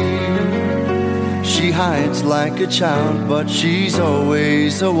see. She hides like a child, but she's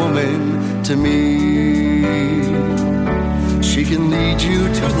always a woman to me. She can lead you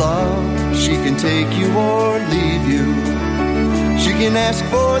to love, she can take you or leave you. She can ask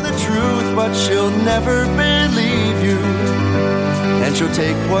for the truth, but she'll never believe you. And she'll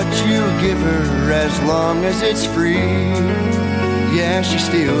take what you give her as long as it's free. Yeah, she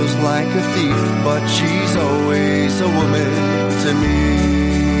steals like a thief, but she's always a woman to me.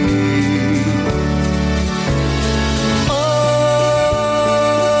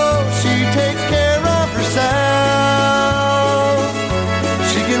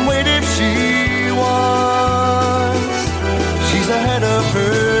 Ahead of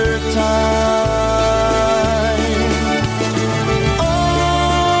her time.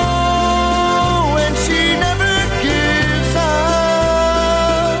 Oh, and she never gives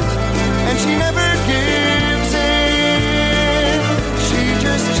out, and she never gives in. She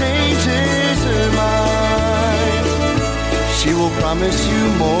just changes her mind. She will promise you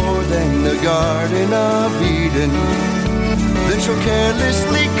more than the Garden of Eden. Then she'll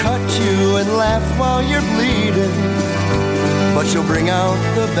carelessly cut you and laugh while you're bleeding. But she'll bring out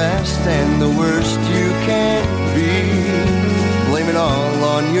the best and the worst you can't be. Blame it all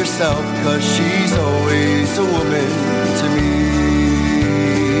on yourself, 'cause she's always a woman to me.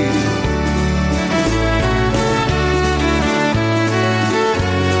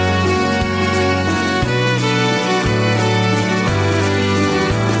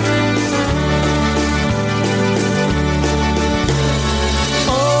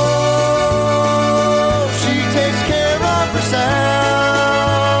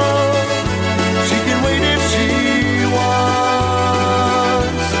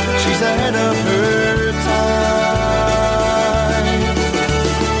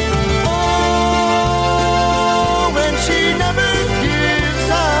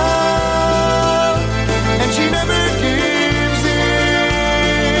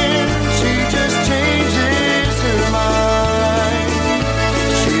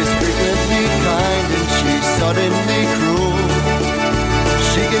 Suddenly cruel.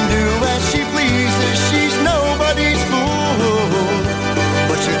 She can do as she pleases, she's nobody's fool.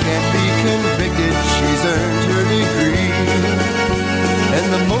 But she can't be convicted, she's earned her degree. And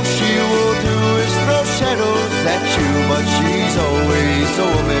the most she will do is throw shadows at you, but she's always a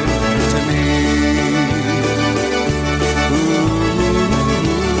woman to me.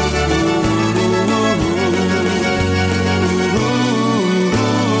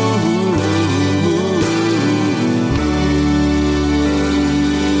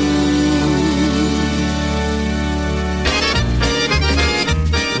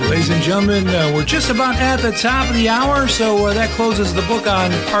 Ladies and gentlemen, we're just about at the top of the hour, so that closes the book on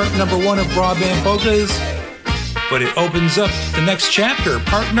part number 1 of BroadBand Polkas. But it opens up the next chapter.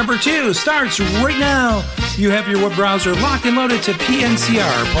 Part number 2 starts right now. You have your web browser locked and loaded to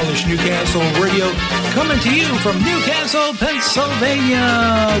PNCR, Polish Newcastle Radio, coming to you from Newcastle,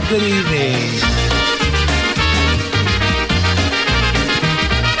 Pennsylvania. Good evening.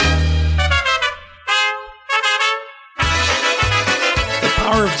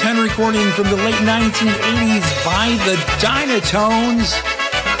 Power of 10 recording from the late 1980s by the Dynatones.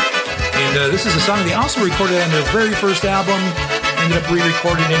 And this is a song they also recorded on their very first album, ended up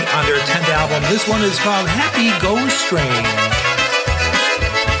re-recording it on their 10th album. This one is called Happy Go Strain.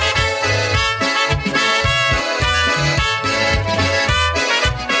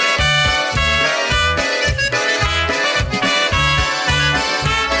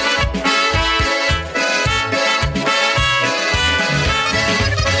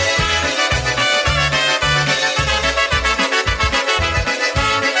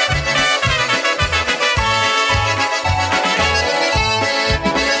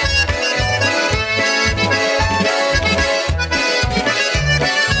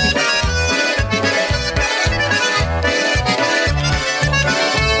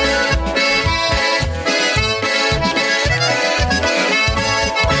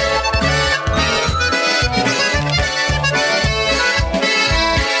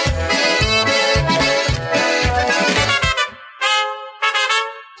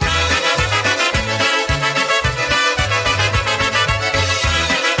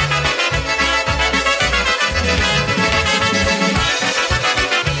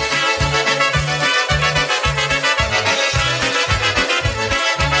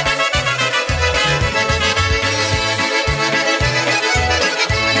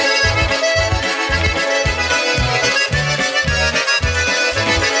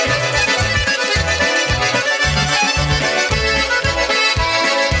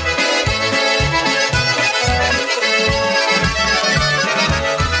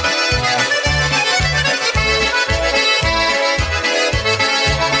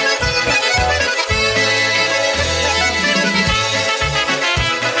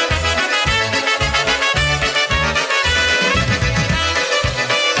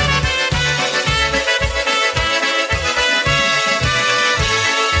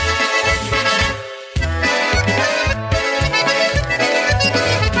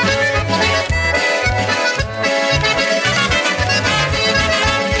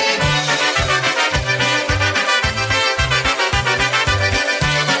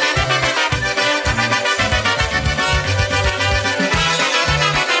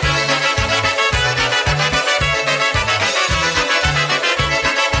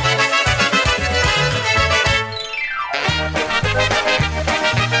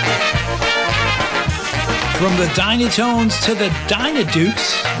 From the Dynatones to the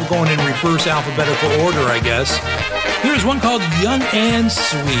Dynadukes. We're going in reverse alphabetical order, I guess. Here's one called Young and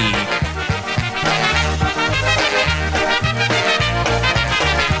Sweet.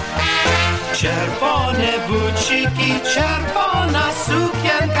 Czerwone buciki, czerwona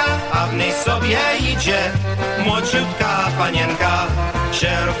sukienka, a w niej sobie idzie młodziutka panienka.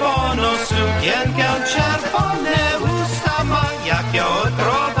 Czerwoną sukienkę, czerwone usta ma, jak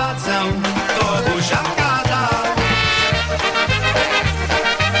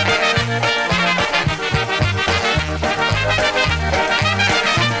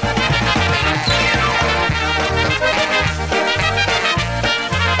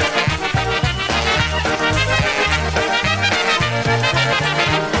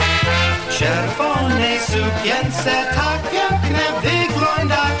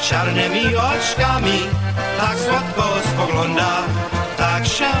czarnymi oczkami, tak słodko spogląda, tak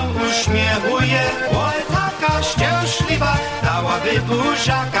się uśmiechuje, oj taka szczęśliwa, dałaby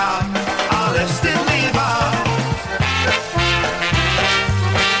buziaka, ale wstydliwa.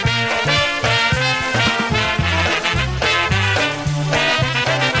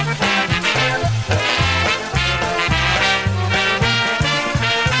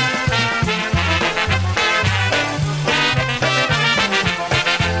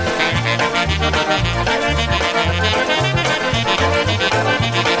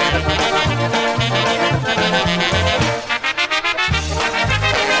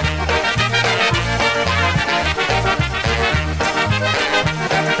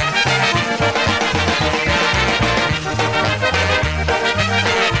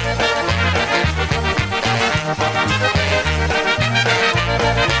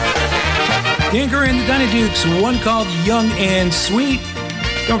 Dinker and the Dynadukes, one called Young and Sweet.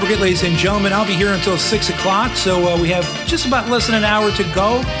 Don't forget, ladies and gentlemen, I'll be here until 6 o'clock, so we have just about less than an hour to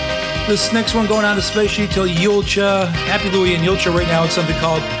go. This next one going on especially till Yulcha. Happy Louie and Yulcha right now. It's something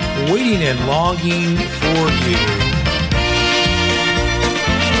called Waiting and Longing for You.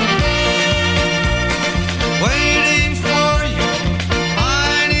 Waiting for you,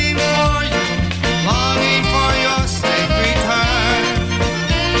 pining for you, longing for your safe return.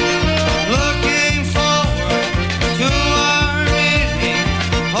 Looking forward to our meeting,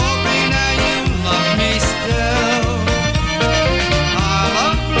 hoping that you love me still. Our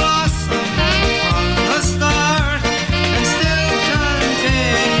love blossomed from the start and still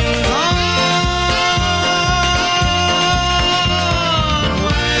continues on.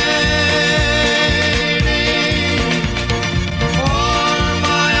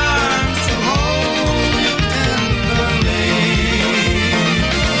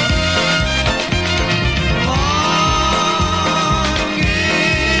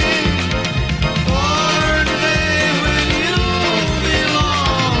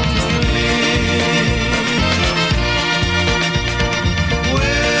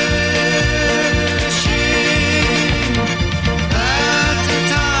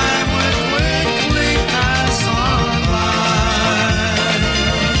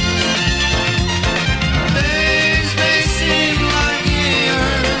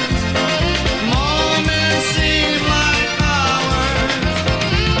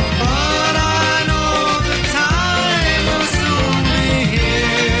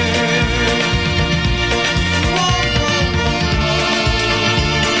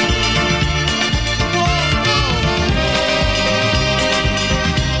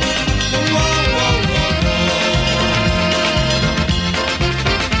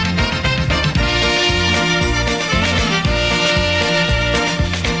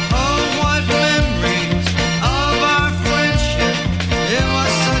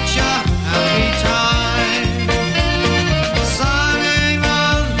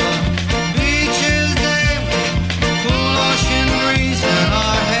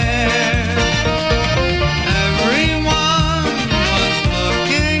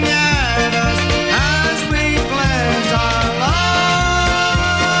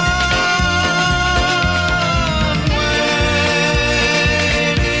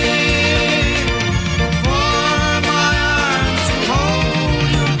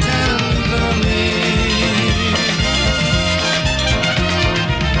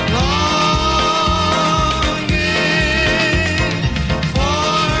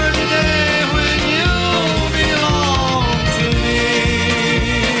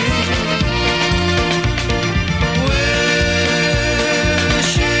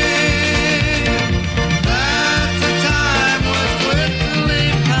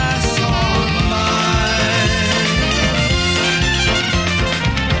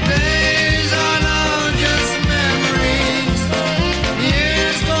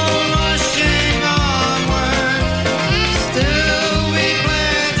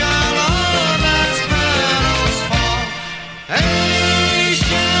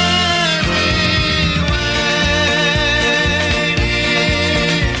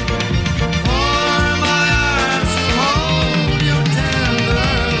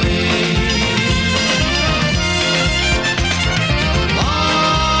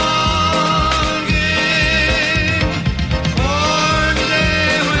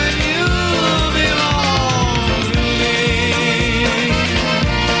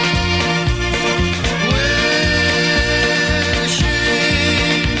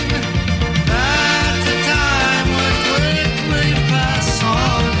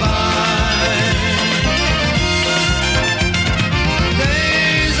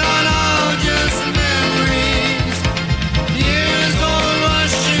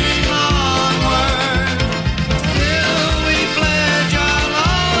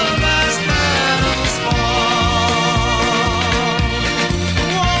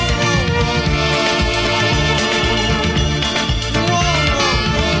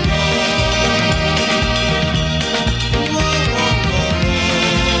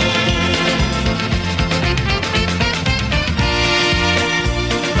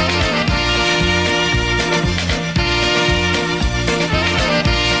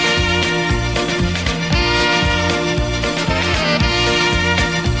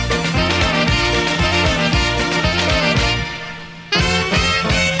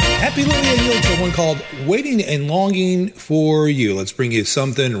 one called Waiting and Longing for You. Let's bring you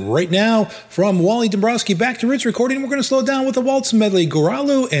something right now from Wally Dombrowski back to Ritz recording. We're going to slow down with the waltz medley,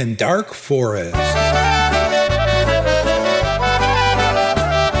 Goralu and Dark Forest.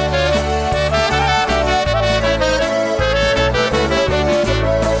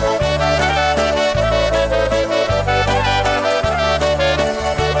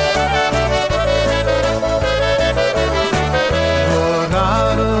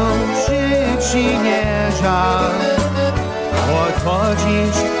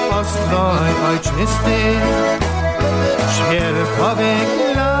 Odchodzić ostroj ojczysty, świerkowych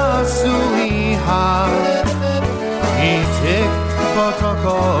lasu i chał, i tych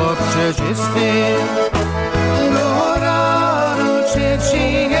potoków przeczysty. Góra ruczy ci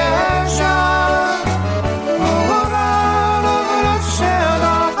jeża, góra wróć się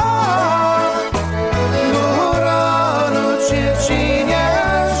do chał, góra ruczy ci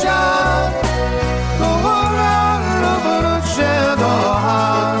jeża, góra wróć się do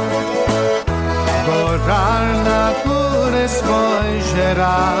chał. Góral na góry spojrzy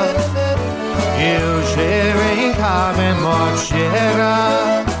raz, już rękami odciera,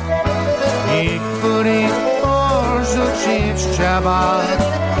 i góry porzucić trzeba.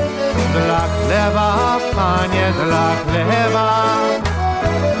 Dla chleba, panie, dla chleba.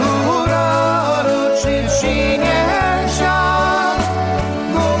 Góra ruczy ci niezia,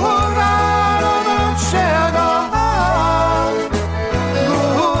 góra wróć się do chał,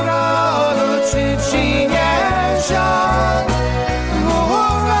 góra ruczy ci niezia,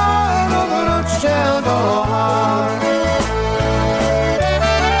 góra wróć się do chał.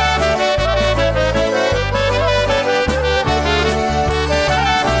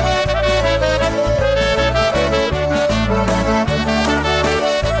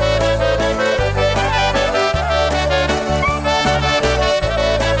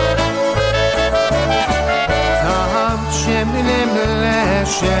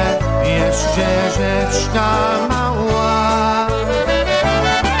 Jeszcze rzeczka mała,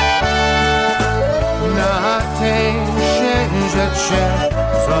 na tej księżycie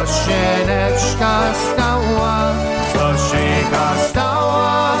zosieneczka stała, zosienka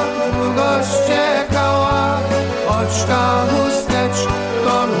stała, długo ściekała, oczka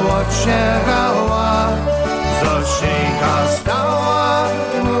chusteczką ocierała. Zosienka stała,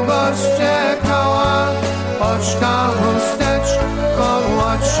 długo ściekała, oczka chusteczką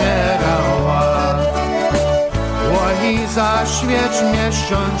ocierała. Oj, zaświeć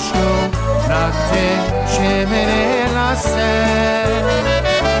miesiączku na tym ciemnym lasem,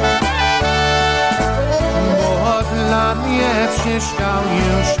 bo dla mnie przyszczał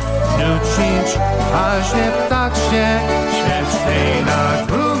już nucić każdy ptak się. Świeć tej na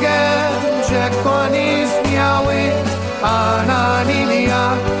drugim, że koni zbiały, a na nim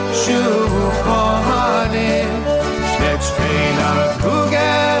ja ukochany. Świeć tej na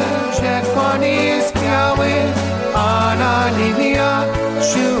drugim, że koni zbiały, a na nim ja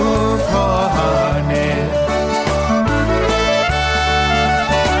ukochany.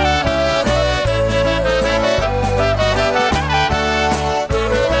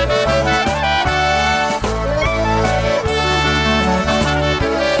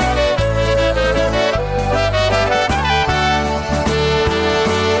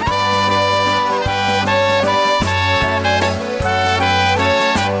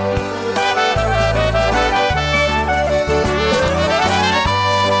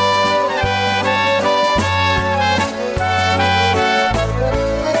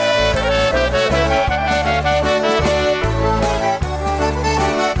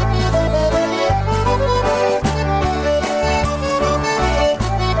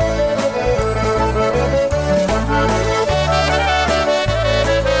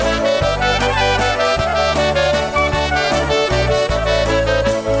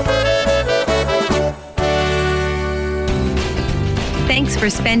 Thanks for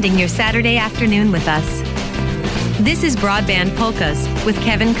spending your Saturday afternoon with us. This is BroadBand Polkas with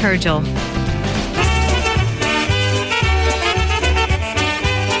Kevin Kurgel.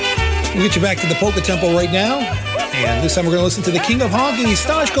 We'll get you back to the Polka Temple right now. And this time we're going to listen to the King of Honky,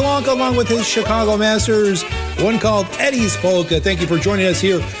 Stash Kalanka, along with his Chicago Masters, one called Eddie's Polka. Thank you for joining us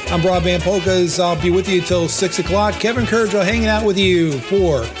here on BroadBand Polkas. I'll be with you till 6 o'clock. Kevin Kurgel hanging out with you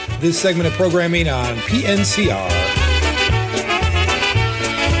for this segment of programming on PNCR.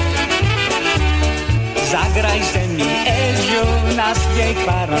 Zagraj ze mi, Edziu, na swej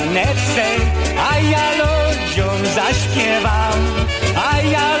klaronetce, a ja ludziom zaśpiewam, a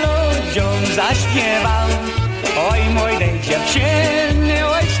ja ludziom zaśpiewam. Oj, mojej dziewczyny,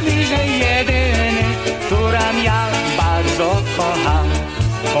 oj, śliże jedyny, którą ja bardzo kocham.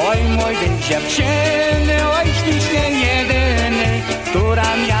 Oj, młody dziewczyny, oj, ślicznie jedyny,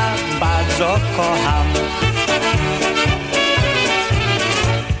 która ja bardzo kocham.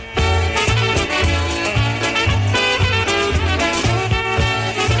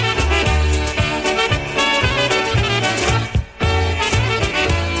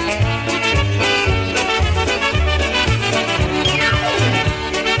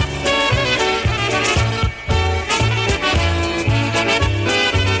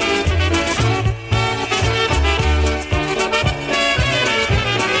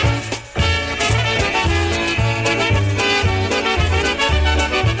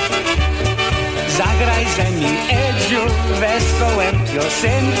 Wesołe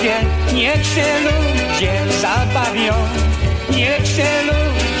piosenkę, niech się ludzie zabawią, niech się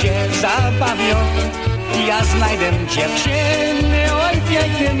ludzie zabawią. Ja znajdę dziewczyny, oj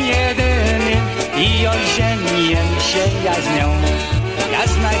pięknym jedynym i ożenię się ja z nią. Ja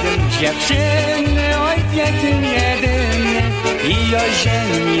znajdę dziewczyny, oj pięknym jedynym i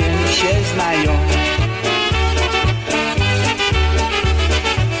ożenię się znają.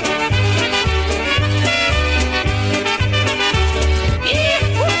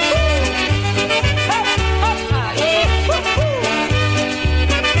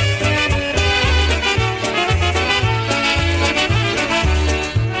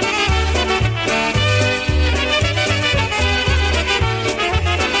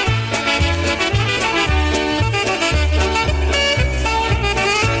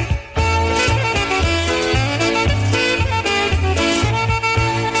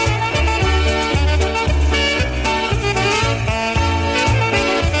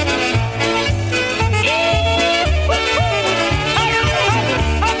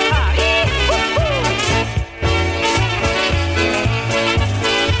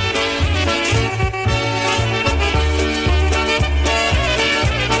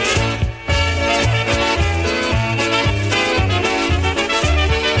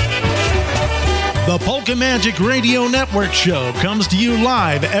 The Polka Magic Radio Network show comes to you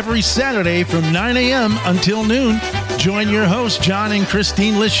live every Saturday from 9 a.m. until noon. Join your hosts, John and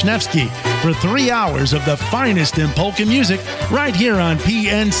Christine Lishnevsky, for 3 hours of the finest in polka music right here on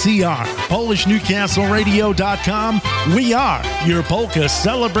PNCR, PolishNewcastleRadio.com. We are your polka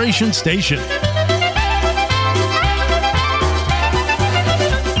celebration station.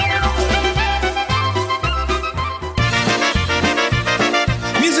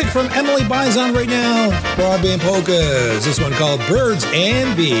 From Emily Bizon right now, Broadband Polkas. This one called Birds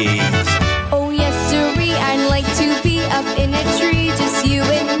and Bees. Oh yes, sirree, I'd like to be up in a tree, just you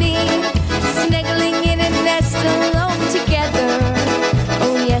and me, snuggling in a nest alone together.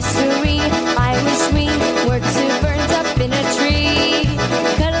 Oh yes, sirree, I wish we were two birds up in a tree,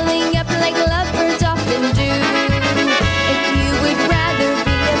 cuddling up like lovebirds often do. If you would rather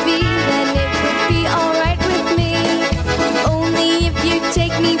be a bee, then it would be alright with me. Only if you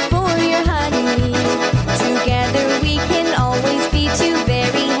take me for your honey. Together we can always be two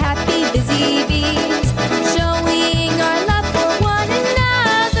very happy busy bees, showing our love for one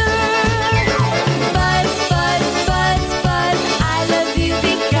another. Buzz, buzz, buzz.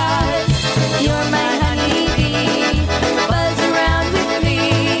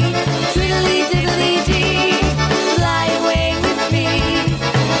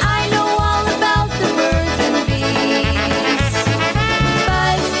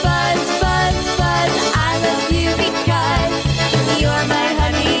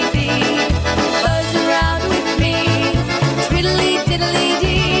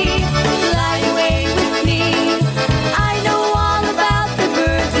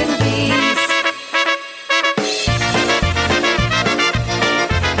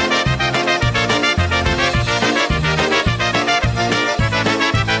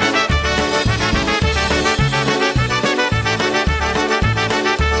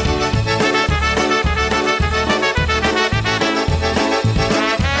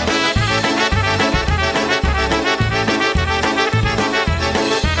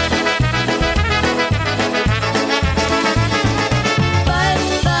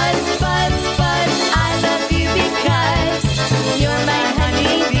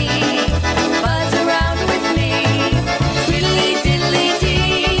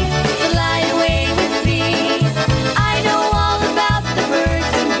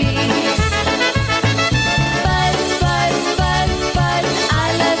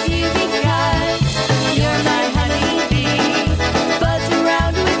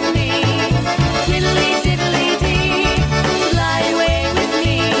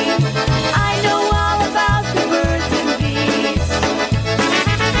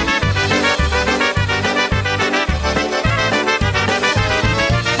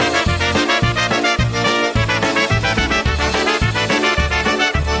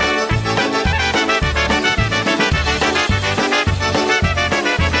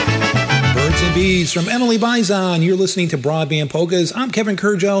 Memories from Emily Bison. You're listening to Broadband Polkas. I'm Kevin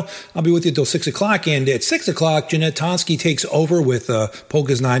Kurgel. I'll be with you till 6 o'clock. And at 6 o'clock, Jeanette Toski takes over with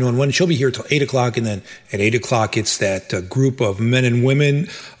Polkas 911. She'll be here till 8 o'clock. And then at 8 o'clock, it's that group of men and women.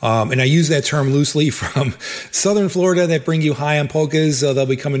 And I use that term loosely from Southern Florida that bring you high on polkas. They'll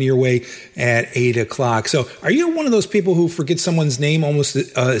be coming your way at 8 o'clock. So are you one of those people who forget someone's name almost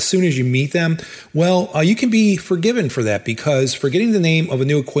as soon as you meet them? Well, you can be forgiven for that, because forgetting the name of a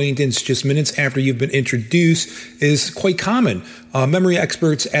new acquaintance just minutes after you've been introduced is quite common. Memory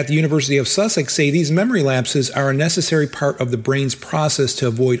experts at the University of Sussex say these memory lapses are a necessary part of the brain's process to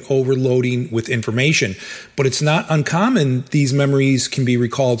avoid overloading with information. But it's not uncommon these memories can be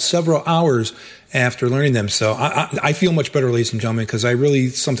recalled several hours after learning them. So I feel much better, ladies and gentlemen, because I really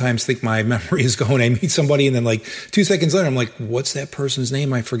sometimes think my memory is going. I meet somebody and then like 2 seconds later, I'm like, what's that person's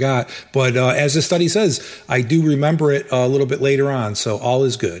name? I forgot. But as the study says, I do remember it a little bit later on. So all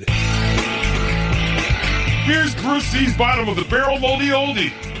is good. Here's Bruce C's Bottom of the Barrel Moldy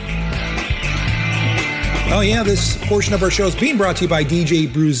Oldie. Oh, yeah, this portion of our show is being brought to you by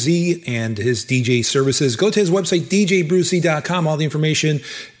DJ Bruce Z and his DJ services. Go to his website, djbrucez.com. All the information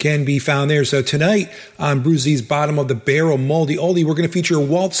can be found there. So tonight on Bruce Z's Bottom of the Barrel Moldy Oldie, we're going to feature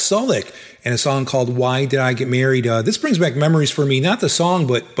Walt Sulick and a song called Why Did I Get Married? This brings back memories for me, not the song,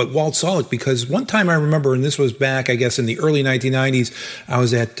 but Walt Sulick, because one time I remember, and this was back, I guess, in the early 1990s, I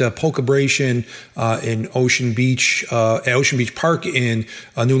was at Polkabration in Ocean Beach, at Ocean Beach Park in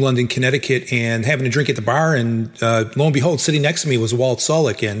New London, Connecticut, and having a drink at the bar, and lo and behold, sitting next to me was Walt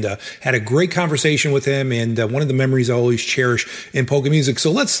Sulick, and had a great conversation with him, and one of the memories I always cherish in polka music.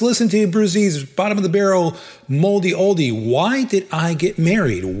 So let's listen to Bruce Z's Bottom of the Barrel Moldy Oldie, Why Did I Get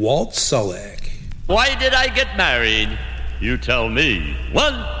Married? Walt Sulick. Why did I get married? You tell me.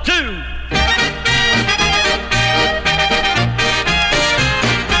 1, 2.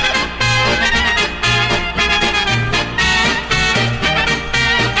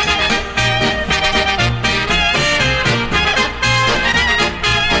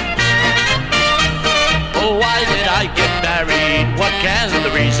 What can the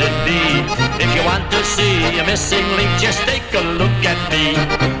reason be? If you want to see a missing link, just take a look at me.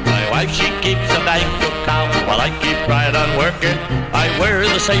 My wife, she keeps a bank account while I keep right on working. I wear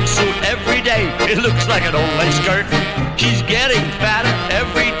the same suit every day. It looks like an old lace skirt. She's getting fatter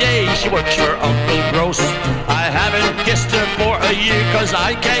every day. She works for Uncle Gross. I haven't kissed her for a year 'cause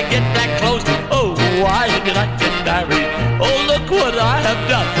I can't get that close. Oh, why did I get married? Oh, look what I have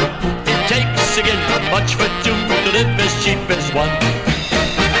done. Takes again much for two to live as cheap as one.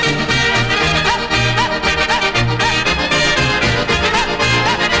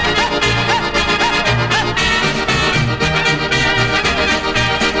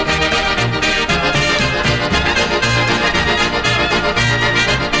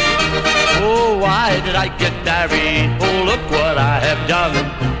 Oh, why did I get married? Oh, look what I have done.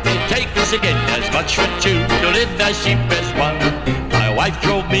 It takes again as much for two to live as cheap as one. My wife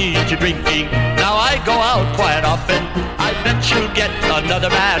drove me to drinking. Now I go out quite often. I bet she'll get another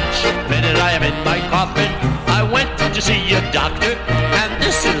match the minute I am in my coffin. I went to see a doctor, and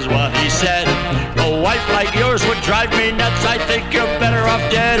this is what he said. A wife like yours would drive me nuts. I think you're better off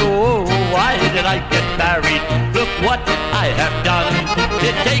dead. Oh, why did I get married? Look what I have done.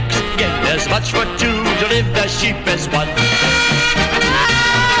 It takes again as much for two to live as cheap as one.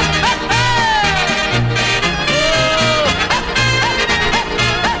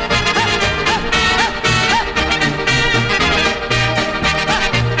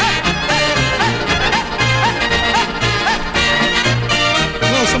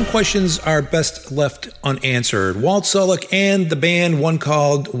 Questions are best left unanswered. Walt Sulick and the band, one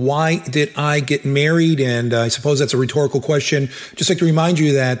called Why Did I Get Married? And I suppose that's a rhetorical question. Just like to remind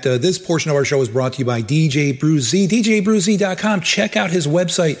you that this portion of our show is brought to you by DJ Bruce Z, djbrucez.com. Check out his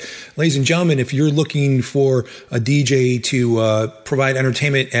website. Ladies and gentlemen, if you're looking for a DJ to provide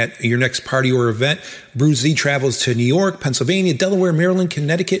entertainment at your next party or event, Bruce Z travels to New York, Pennsylvania, Delaware, Maryland,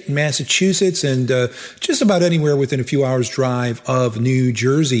 Connecticut, Massachusetts, and just about anywhere within a few hours' drive of New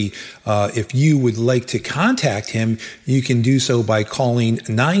Jersey. If you would like to contact him, you can do so by calling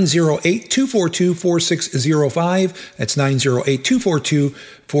 908-242-4605. That's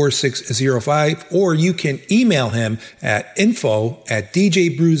 908-242-4605. Or you can email him at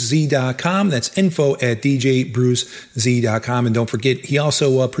info@djbrucez.com. That's info@djbrucez.com. And don't forget, he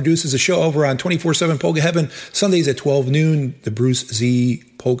also produces a show over on 24/7 Polka Heaven, Sundays at 12 noon, the Bruce Z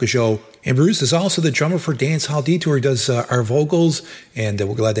Polka Show. And Bruce is also the drummer for Dance Hall Detour. He does our vocals, and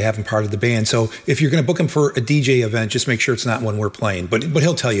we're glad to have him part of the band. So if you're going to book him for a DJ event, just make sure it's not one we're playing. But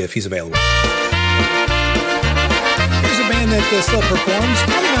he'll tell you if he's available. Here's a band band that still performs.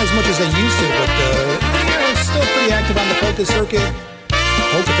 Probably not as much as they used to, but they're still pretty active on the polka circuit.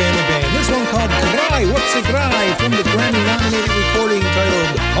 Polka family band. This one called Graj, What's a Graj, from the Grammy-nominated recording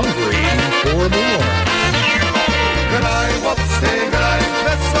titled Hungry for More. Graj, chłopcy, graj,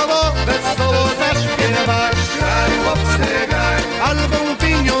 wesoło, wesoło zaśpiewaj. Graj, chłopcy, graj, album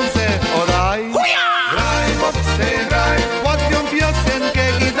pieniądze oddaj. Graj, chłopcy, graj, ładną piosenkę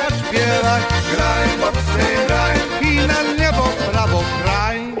i zaśpiewaj. Graj, chłopcy, graj, i na niebo prawo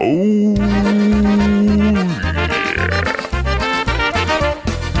kraj.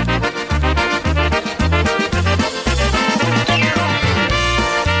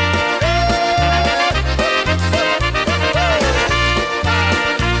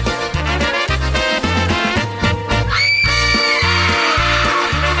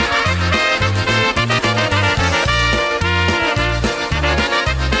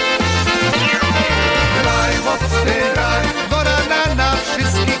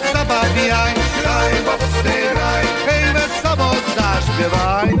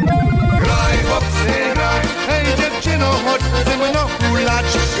 Graj, chłopcy, graj, hej dziewczyno, chodź ze mną hulać.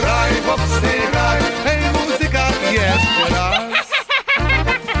 Graj, chłopcy, graj, hej muzyka jeszcze raz.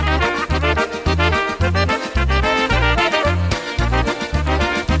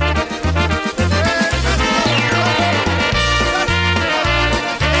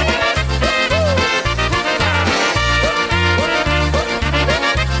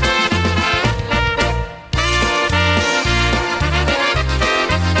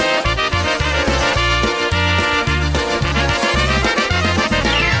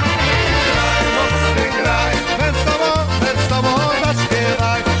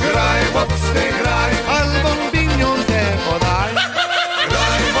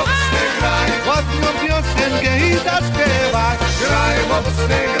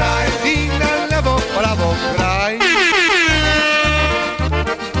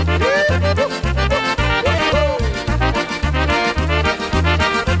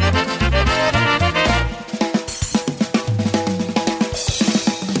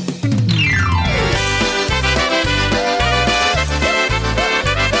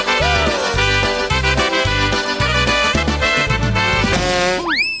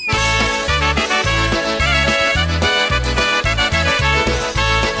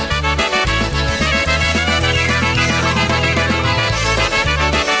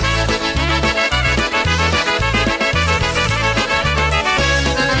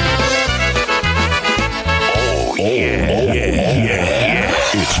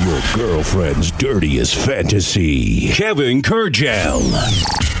 Girlfriend's dirtiest fantasy. Kevin Kurgel.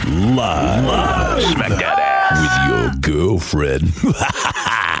 Live. Smack that ass. With your girlfriend.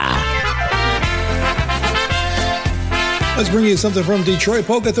 Let's bring you something from Detroit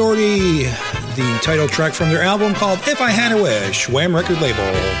Polka Authority. The title track from their album called If I Had a Wish, Wham record label.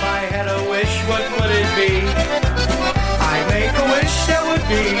 If I had a wish, what would it be? I'd make a wish that would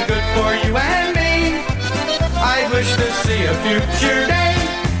be good for you and me. I'd wish to see a future day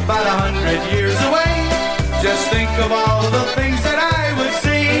about 100 years away. Just think of all the things that I would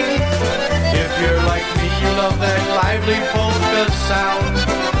see. If you're like me, you love that lively polka sound,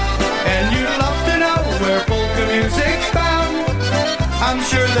 and you love to know where polka music's found. I'm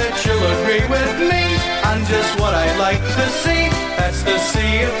sure that you'll agree with me on just what I'd like to see. That's to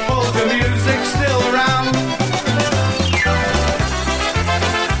see if polka music's still around.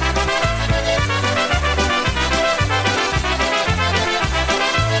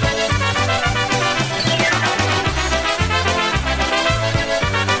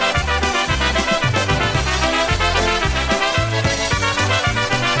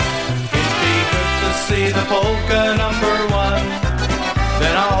 The polka number one,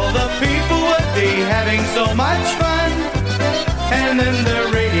 then all the people would be having so much fun. And then the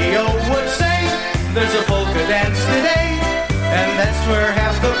radio would say, there's a polka dance today, and that's where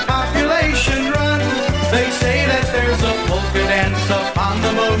half the population run. They say that there's a polka dance up on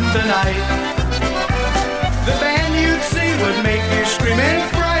the moon tonight. The band you'd see would make you scream and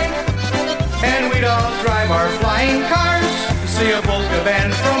fright, and we'd all drive our flying cars to see a polka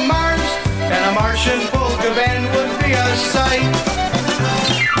band from Mars. And a Martian polka band would be a sight.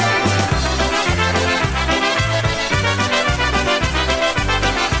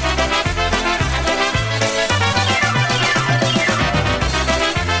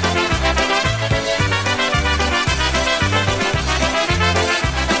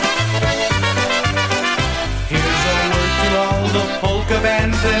 Here's a word to all the polka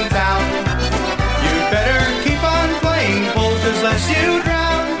bands in town. You'd better keep on playing polkas lest you drown.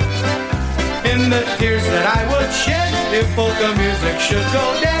 In the tears that I would shed if polka music should go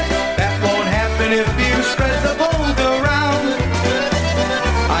dead. That won't happen if you spread the polka around.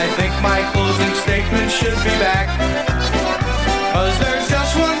 should be back. 'Cause there's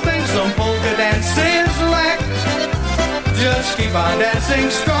just one thing some polka dances lack. Just keep on dancing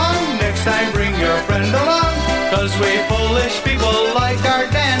strong. Next time bring your friend along. 'Cause we Polish people like our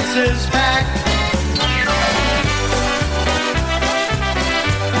dances back.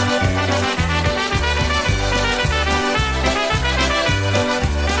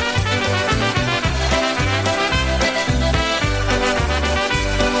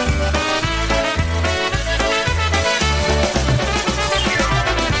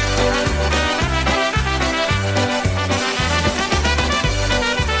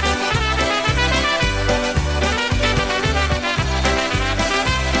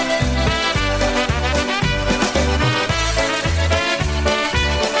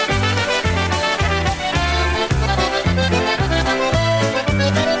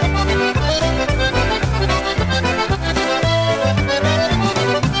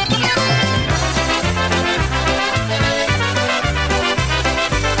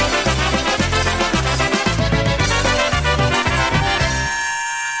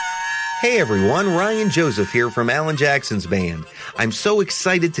 Hey everyone, Ryan Joseph here from Alan Jackson's band. I'm so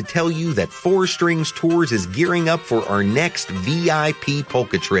excited to tell you that Four Strings Tours is gearing up for our next VIP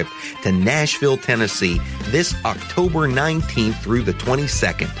polka trip to Nashville, Tennessee this October 19th through the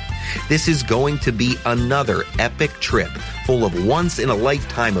 22nd. This is going to be another epic trip full of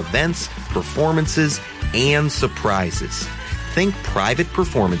once-in-a-lifetime events, performances, and surprises. Think private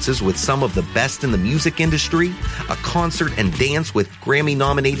performances with some of the best in the music industry, a concert and dance with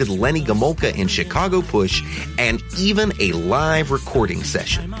Grammy-nominated Lenny Gomulka and Chicago Push, and even a live recording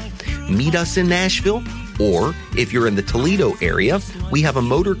session. Meet us in Nashville, or if you're in the Toledo area, we have a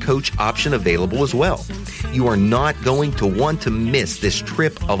motor coach option available as well. You are not going to want to miss this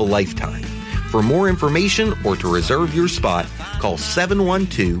trip of a lifetime. For more information or to reserve your spot, call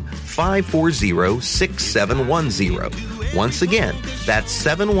 712-540-6710. Once again, that's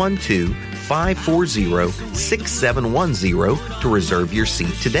 712-540-6710 to reserve your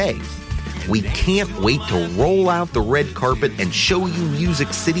seat today. We can't wait to roll out the red carpet and show you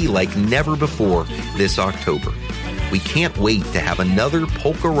Music City like never before this October. We can't wait to have another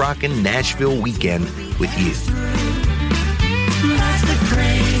polka rockin' Nashville weekend with you. That's the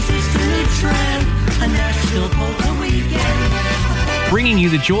craziest new trend, a Nashville polka weekend. Bringing you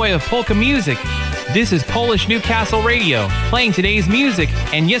the joy of polka music. This is Polish Newcastle Radio, playing today's music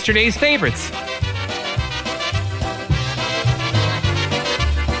and yesterday's favorites.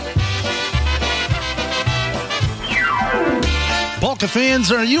 Polka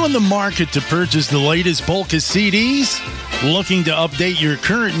fans, are you in the market to purchase the latest polka CDs? Looking to update your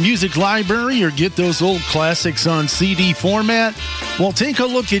current music library or get those old classics on CD format? Well, take a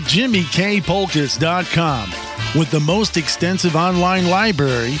look at JimmyKPolkas.com. With the most extensive online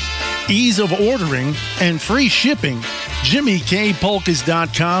library, ease of ordering, and free shipping,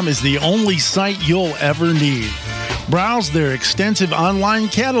 JimmyKPolkas.com is the only site you'll ever need. Browse their extensive online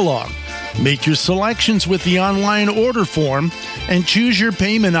catalog, make your selections with the online order form, and choose your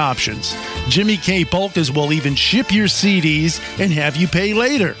payment options. Jimmy K. Polkas will even ship your CDs and have you pay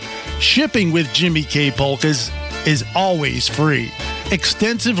later. Shipping with Jimmy K. Polkas is always free.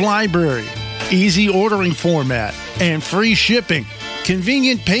 Extensive library, easy ordering format, and free shipping.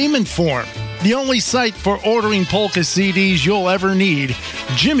 Convenient payment form. The only site for ordering polka CDs you'll ever need.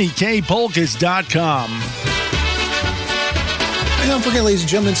 JimmyKPolkas.com. And don't forget, ladies and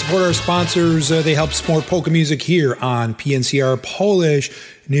gentlemen, support our sponsors. They help support polka music here on PNCR Polish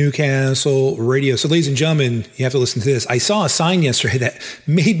Newcastle Radio. So, ladies and gentlemen, you have to listen to this. I saw a sign yesterday that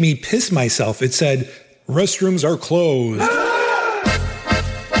made me piss myself. It said, "Restrooms are closed."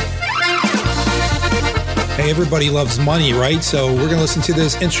 Hey, everybody loves money, right? So we're going to listen to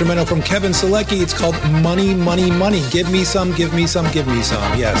this instrumental from Kevin Selecki. It's called Money, Money, Money. Give me some, give me some, give me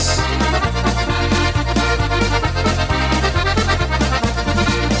some. Yes.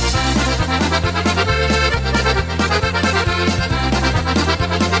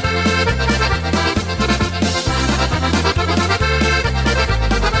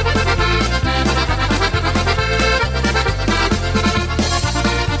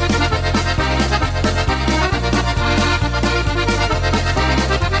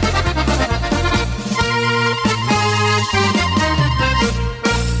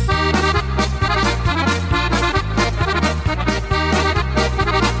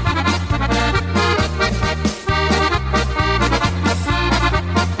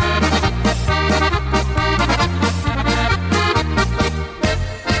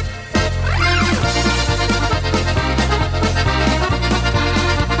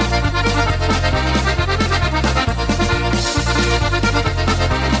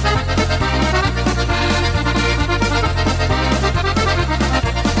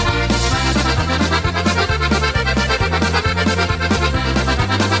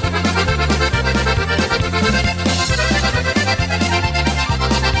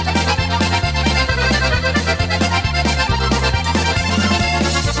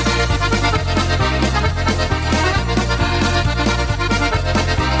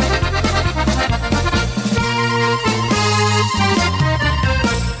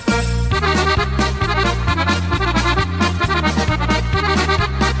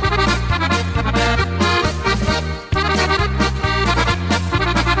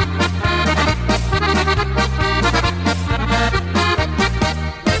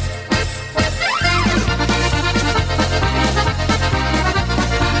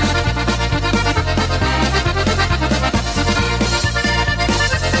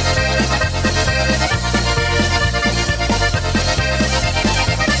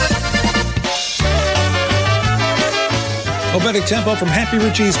 athletic tempo from Happy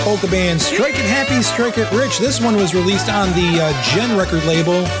Richie's polka band, Strike It Happy, Strike It Rich. This one was released on the Gen record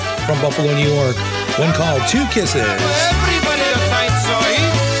label from Buffalo, New York. One called Two Kisses. Everybody do tańcoj.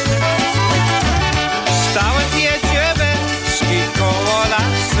 Stałe dwie dzieweczki koło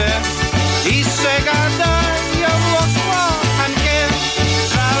lasy i se gadają o kochankiem.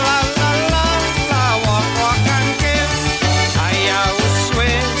 La la la la la o kochankiem. A ja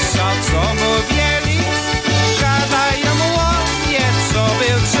usłyszał, co mówili. Gadają o nieco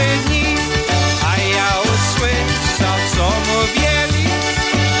więcej dni. A ja usłyszał, co mówili.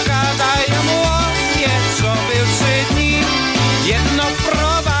 Gadają o nieco więcej dni. Jedno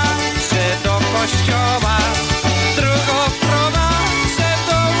prowadzę do kościoła, drugą prowadzę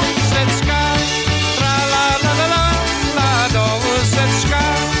do łóżeczka. Tra la la la la la do łóżeczka.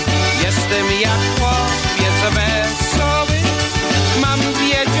 Jestem jak chłopiec wesoły, mam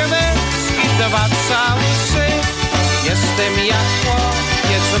dwie dzieweczki, dwa całusy. Jestem jak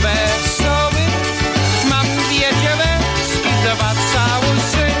chłopiec wesoły, mam dwie dzieweczki, dwa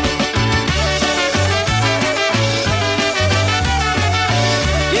całusy.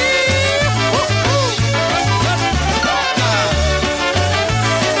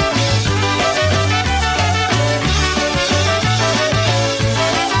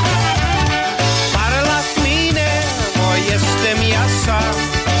 Parę lat minęło, jestem ja sam.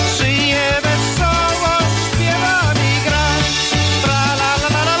 Żyję wesoło, śpiewam i gram. Tra la la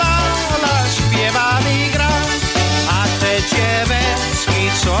la la la la, śpiewam i gram. A te dzieweczki,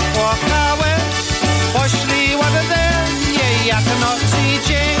 co płakałem, poszli ode mnie jak noc i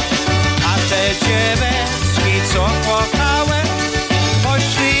dzień. A te dzieweczki, co płakałem,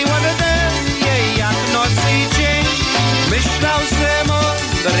 poszli ode mnie jak noc i dzień. Myślał, że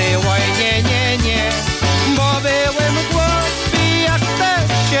mądry, oj nie, nie, nie, bo byłem głupi jak te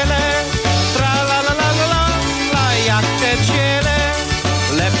ciele. Tra la la la la la la, jak te ciele.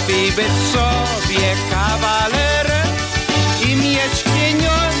 Lepiej być sobie kawalerem i mieć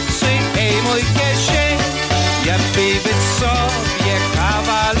pieniądze, ej mój kieszeń. Lepiej być sobie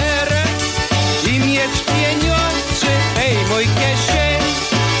kawalerem i mieć pieniądze, ej mój kieszeń.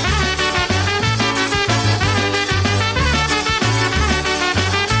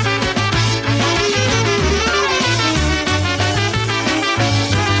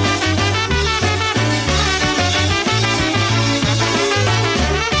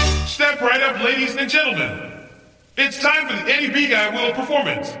 Step right up, ladies and gentlemen. It's time for the Eddie B. Guy Will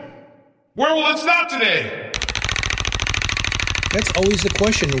performance. Where will it stop today? That's always the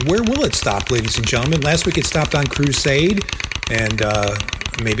question. Where will it stop, ladies and gentlemen? Last week it stopped on Crusade, and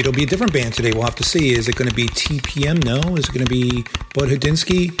maybe it'll be a different band today. We'll have to see. Is it going to be TPM? No. Is it going to be Bud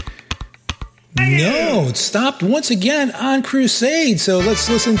Hodinsky? No. It stopped once again on Crusade. So let's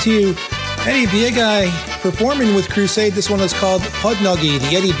listen to Eddie Biegai performing with Crusade. This one is called Podnogi,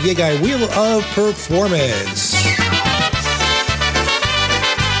 the Eddie Biegai Wheel of Performance.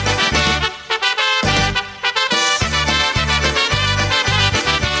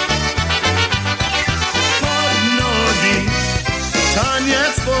 Podnogi,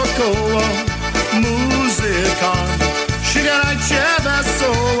 taniec wokoło, muzyka, siadajcie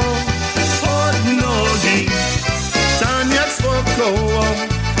wesoło. Podnogi, taniec wokoło,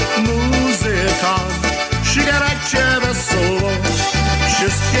 muzyka, siadajcie wesoło.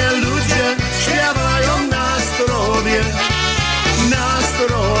 Wszystkie ludzie śpiewają na zdrowie, na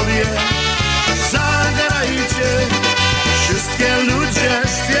zdrowie. Zagrajcie, wszystkie ludzie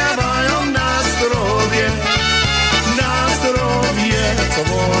śpiewają na zdrowie to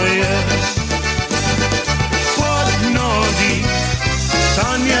moje. Pod nogi,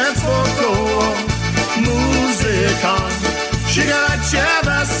 taniec wokoło, muzyka, siadajcie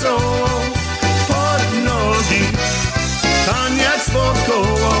wesoło. Pod nogi, taniec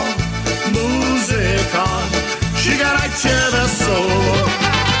wokoło,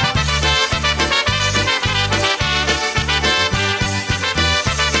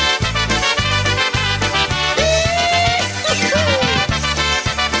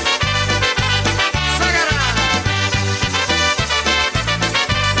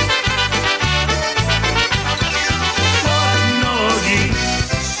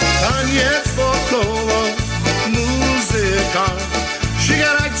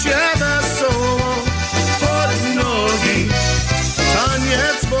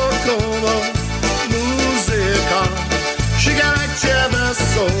 muzyka, siadajcie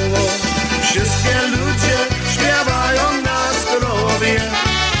wesoło. Wszystkie ludzie śpiewają na zdrowie,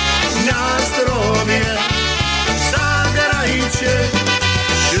 na zdrowie. Zagrajcie,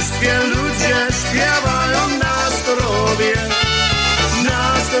 wszystkie ludzie śpiewają na zdrowie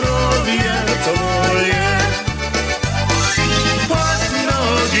to moje.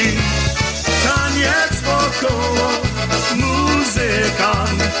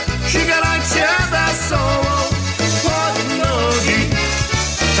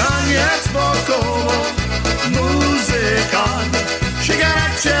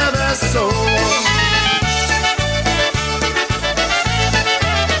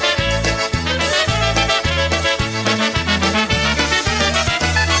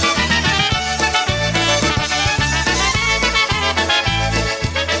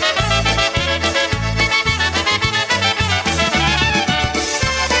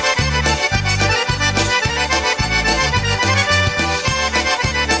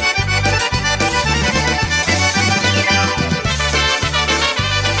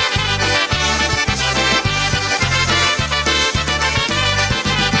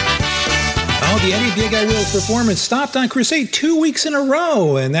 Well, the Eddie Big Eye Wheels performance stopped on Crusade 2 weeks in a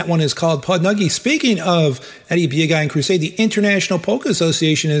row, and that one is called Pudnuggy. Speaking of Eddie Big Eye and Crusade, the International Polka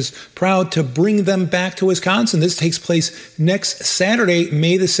Association is proud to bring them back to Wisconsin. This takes place next Saturday,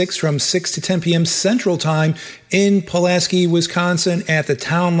 May the 6th from 6 to 10 p.m. Central Time in Pulaski, Wisconsin at the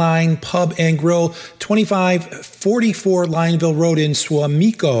Town Line Pub and Grill, 2544 Lineville Road in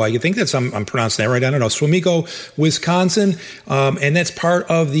Swamico. I think that's, I'm pronouncing that right. I don't know. Swamico, Wisconsin. And that's part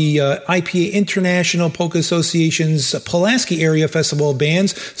of the IPA International Polka Association's Pulaski Area Festival of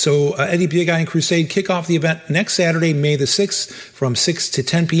Bands. So Eddie Big Eye and Crusade kick off the event next Saturday, May the 6th from 6 to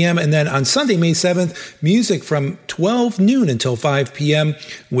 10 p.m. And then on Sunday, May 7th, music from 12 noon until 5 p.m.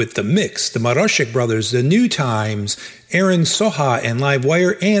 with The Mix, the Maroshik Brothers, the New Times, Aaron Soha and Live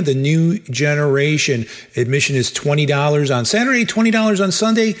Wire, and the New Generation. Admission is $20 on Saturday, $20 on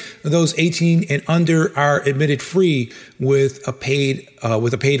Sunday. Those 18 and under are admitted free with a paid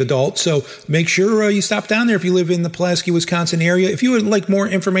adult. So make sure you stop down there if you live in the Pulaski, Wisconsin area. If you would like more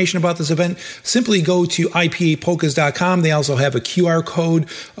information about this event, simply go to ipapolkas.com. They also have a QR code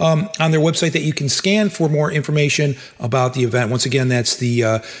on their website that you can scan for more information about the event. Once again, that's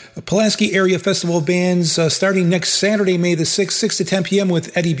the Pulaski Area Festival of Bands starting next Saturday, May the 6th, 6 to 10 p.m.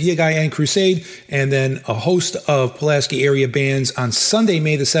 with Eddie Big Eye and Crusade, and then a host of Pulaski area bands on Sunday,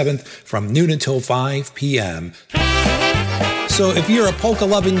 May the 7th from noon until 5 p.m. So if you're a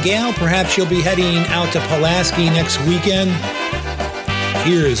polka-loving gal, perhaps you'll be heading out to Pulaski next weekend.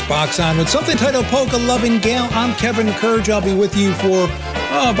 Here's Box On with something titled Polka-Loving Gal. I'm Kevin Kurge. I'll be with you for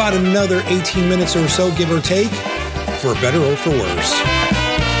about another 18 minutes or so, give or take, for better or for worse.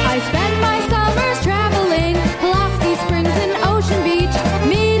 I spend my summers traveling, Pulaski Springs and Ocean Beach,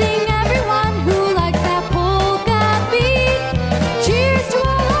 meeting everyone who likes that polka beat. Cheers to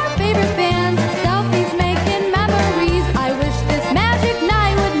all our favorite bands, selfies making memories. I wish this magic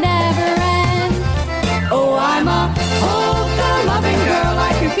night would never end. Oh, I'm a polka-loving girl,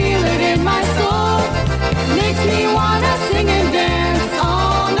 I can feel it in my soul. Makes me wanna sing and dance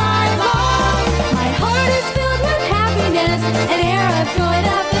all night long. My heart is filled with happiness, an air of joy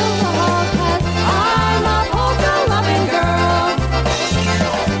that fills the hall, 'cause I'm a polka-loving girl.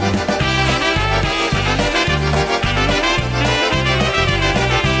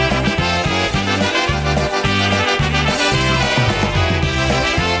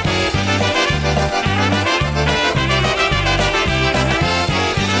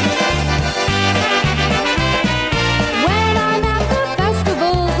 When I'm at the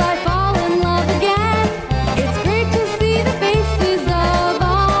festivals, I fall in love again. It's great to see the faces of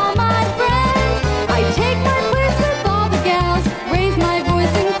all my friends. I take my place with all the gals, raise my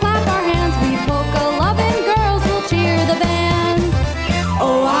voice and clap our hands. We polka-loving girls will cheer the band.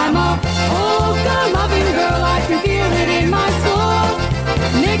 Oh, I'm a polka-loving girl, I can feel it in my soul.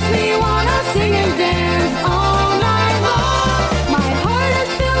 Makes me wanna sing and dance all night long. My heart is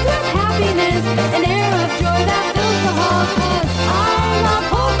filled with happiness, an air of joy that fills the hall, 'cause I'm a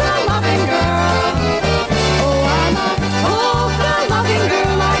polka-loving girl. Oh, I'm a polka-loving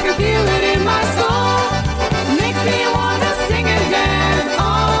girl, I can feel it in my soul. Makes me wanna sing and dance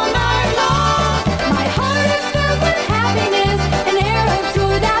all night long. My heart is filled with happiness, an air of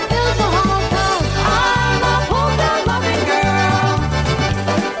joy that fills the hall, 'cause I'm a polka-loving girl.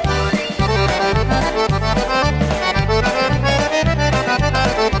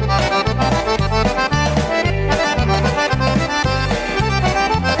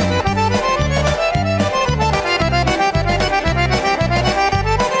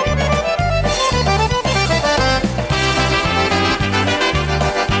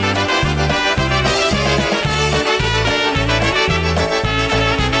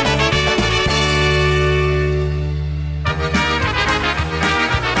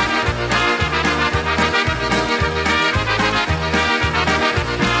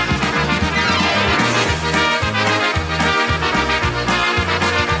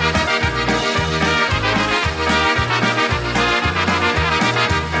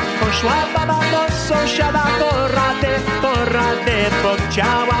 Poszła baba do sąsiada, to radę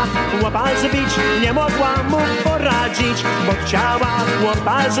chciała chłopa zbić, nie mogła mu poradzić, bo chciała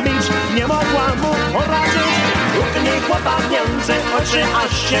chłopa zbić, nie mogła mu poradzić. Uknij chłopa między oczy,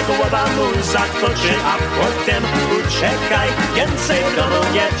 aż się głowa mu zakoczy, a potem uciekaj, więcej w domu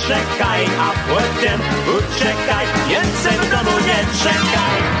nie czekaj, a potem uciekaj, więcej w domu nie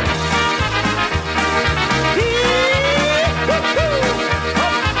czekaj.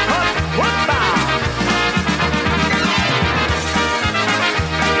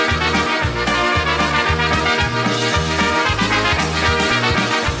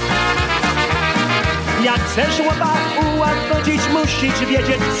 Jak chcesz chłopa ułagodzić, musisz muścić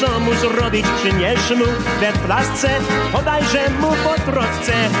wiedzieć, co mu zrobić. Przynieś mu we flasce, podajże mu po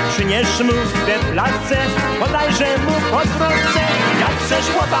trosce. Przynieś mu we flasce, podajże mu po trosce. Jak chcesz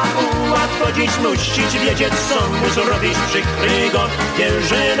chłopa ułagodzić, muścić wiedzieć, co mu zrobić. Przykryj go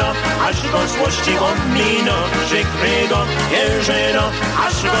pierzyno, aż go złości omino. Przykryj go pierzyno,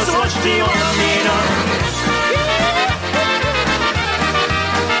 aż go złości omino.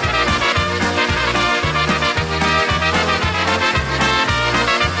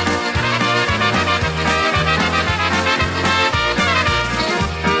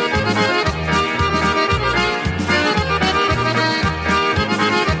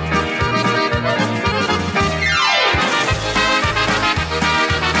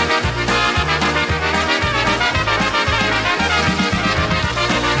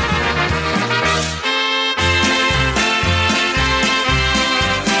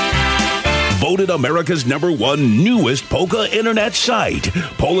 Voted America's #1 newest polka internet site,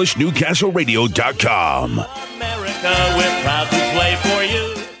 PolishNewcastleRadio.com. America, we're proud to play for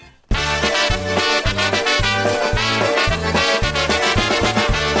you.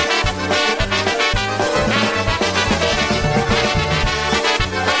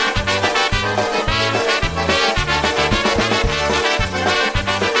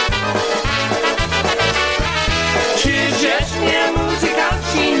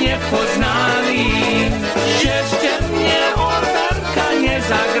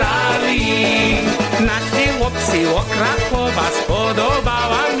 Krakowa,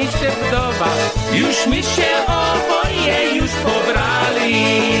 spodobała mi się wdowa. Już mi się oboje już pobrali.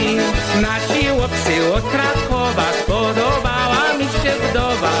 Nasi chłopcy od Krakowa, spodobała mi się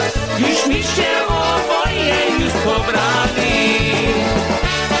wdowa. Już mi się oboje już pobrali.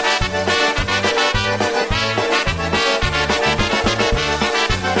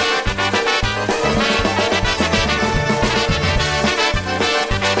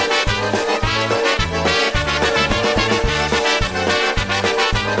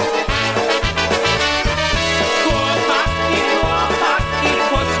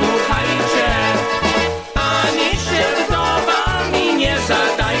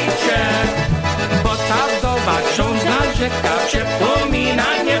 Przypomina,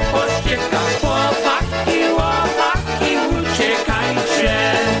 nie pościeka. Chłopaki, chłopaki, uciekajcie,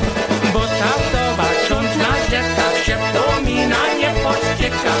 bo ta wdowa ksiądz narzeka. Przypomina, nie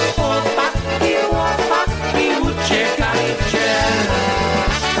pościeka. Chłopaki, chłopaki, uciekajcie.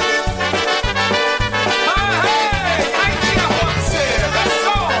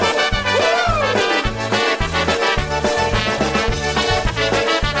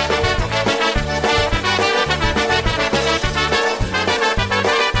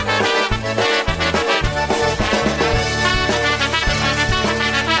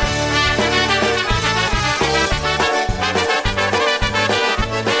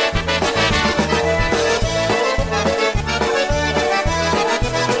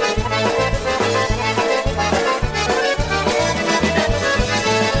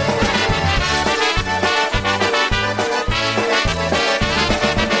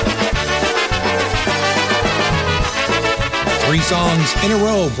 Songs in a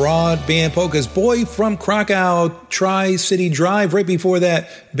row, Broadband Polkas, Boy from Krakow, Tri-City Drive. Right before that,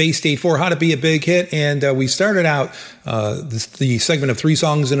 Bay State 4, How to Be a Big Hit. And we started out the segment of 3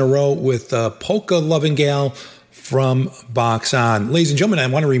 songs in a row with Polka Lovin' Gal from Box On. Ladies and gentlemen, I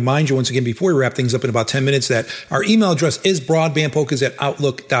want to remind you once again before we wrap things up in about 10 minutes that our email address is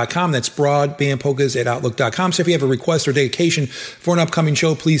broadbandpolkas@outlook.com. That's broadbandpolkas@outlook.com. So if you have a request or dedication for an upcoming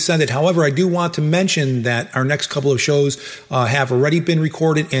show, please send it. However, I do want to mention that our next couple of shows have already been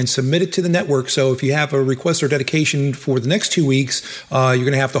recorded and submitted to the network. So if you have a request or dedication for the next 2 weeks, you're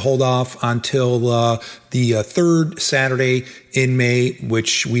going to have to hold off until the third Saturday in May,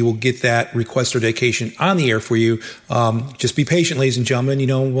 which we will get that request or dedication on the air for you. Just be patient, ladies and gentlemen. You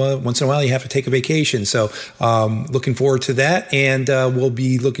know, once in a while you have to take a vacation. So looking forward to that. And we'll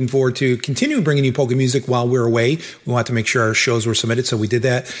be looking forward to continuing bringing you polka music while we're away. We want to make sure our shows were submitted, so we did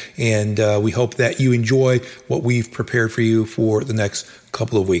that. And we hope that you enjoy what we've prepared for you for the next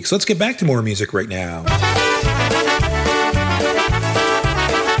couple of weeks. Let's get back to more music right now.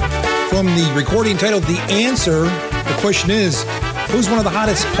 From the recording titled The Answer, the question is, who's one of the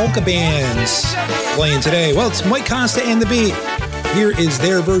hottest polka bands playing today? Well, it's Mike Costa and the Beat. Here is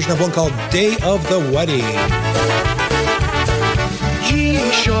their version of one called Day of the Wedding.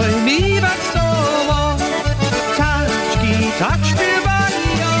 Dzisiaj mi wesoło, taczki tak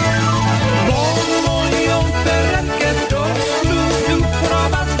śpiewają, bo moją perenkę do ślubu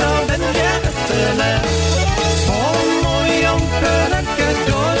prowadzą, będzie wesele. Bo moją perenkę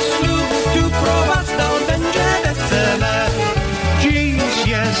do ślubu prowadzą, będzie wesele.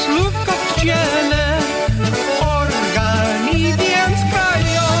 słów w kościele, organi więc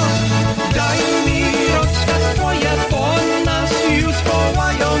grają. Daj mi rączka swoje, bo nas już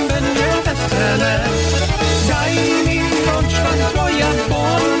wołają, będzie wesele. Daj mi rączka swoje, bo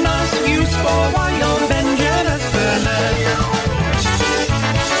nas już wołają, będzie wesele.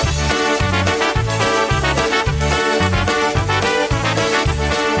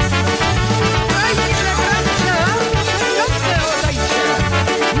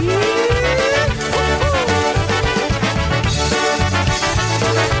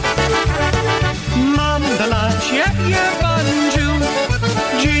 Mam dla ciebie bandziu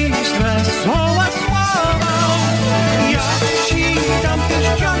dziś wesoła sława. Jak ci dam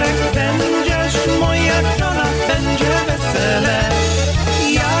pierścionek, będziesz moja żona, będzie wesele.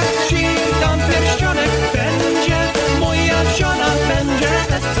 Jak ci dam pierścionek, będzie moja żona, będzie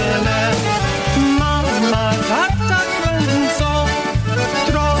wesele. Mama, tata kręcą,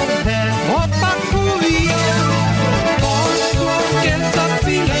 trochę opakuje, bo słodkie za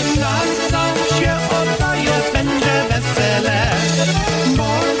chwilę nas się oddaje, będzie wesele. Bo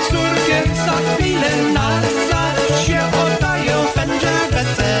córkę za chwilę nas się oddaje, będzie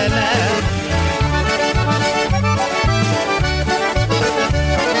wesele.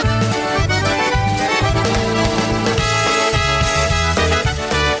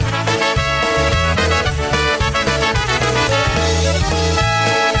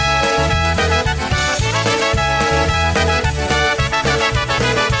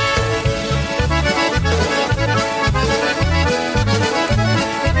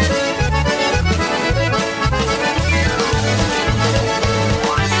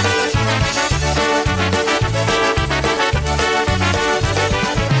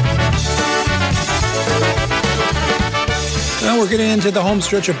 Well, we're getting into the home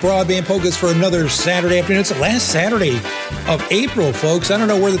stretch of Broadband Polkas for another Saturday afternoon. It's the last Saturday of April, folks. I don't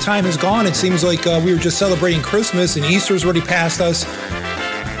know where the time has gone. It seems like we were just celebrating Christmas and Easter's already passed us.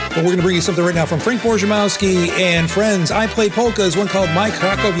 But we're going to bring you something right now from Frank Borzymowski and friends. I Play Polkas, one called My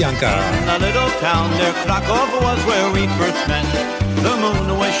Krakowianka. In a little town near Krakow was where we first met. The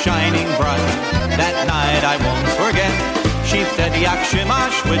moon was shining bright. That night I won't forget. She said, Jak się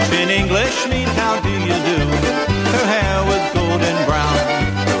masz, which in English means how do you do? Her hair was golden brown,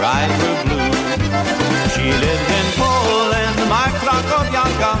 her eyes were blue. She lives in Poland, my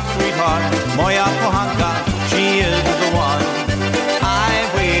Krakowianka, sweetheart, moja kochanka, she is the one I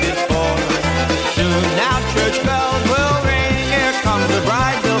waited for. Soon now church bells will ring, here comes the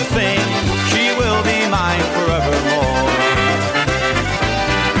bride, will sing, she will be mine forevermore.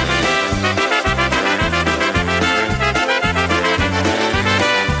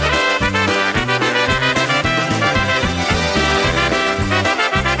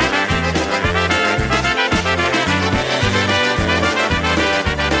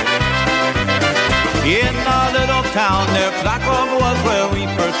 In a little town near Krakow was where we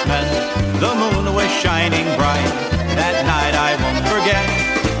first met. The moon was shining bright. That night I won't forget.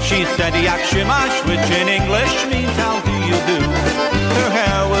 She said, Jak się masz, which in English means how do you do? Her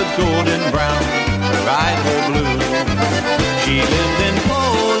hair was golden brown, her eyes were blue. She lives in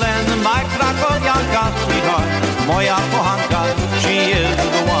Poland, my Krakowianka, sweetheart, moja kochanka, she is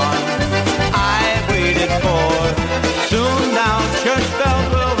the one I waited for. Soon now church bells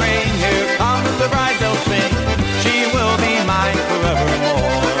will ring, here comes the bride, they'll sing, she will be mine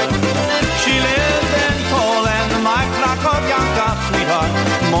forevermore. She lives in Poland, my Krakowianka, sweetheart,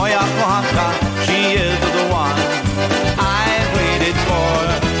 moja kochanka, she is the one I waited for.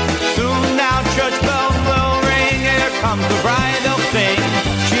 Soon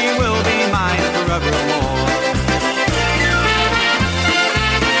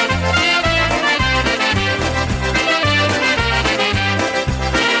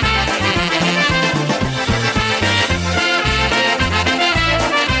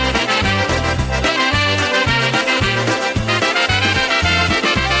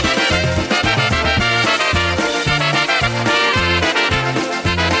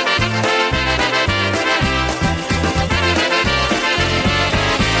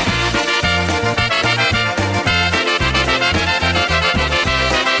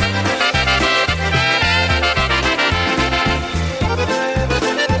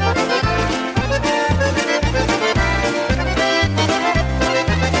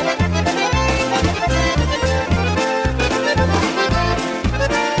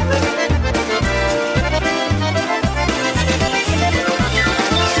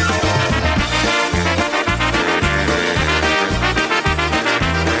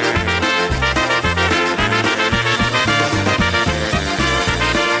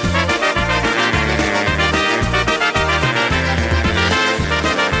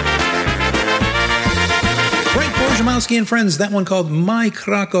Adamowski and Friends, that one called My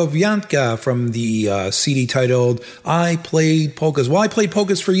Krakowianka from the CD titled I Played Polkas. Well, I played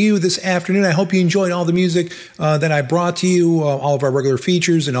polkas for you this afternoon. I hope you enjoyed all the music that I brought to you, all of our regular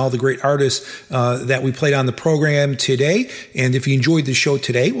features and all the great artists that we played on the program today. And if you enjoyed the show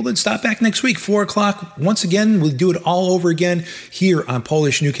today, well, then stop back next week, 4 o'clock. Once again, we'll do it all over again here on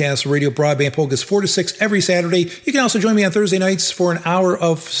Polish Newcastle Radio, Broadband Polkas, 4 to 6 every Saturday. You can also join me on Thursday nights for an hour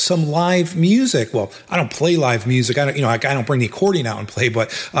of some live music. Well, I don't play live music. I don't bring the accordion out and play,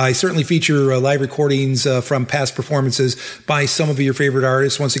 but I certainly feature live recordings from past performances by some of your favorite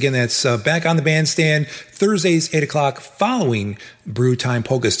artists. Once again, that's back on the bandstand Thursdays, 8 o'clock, following Brew Time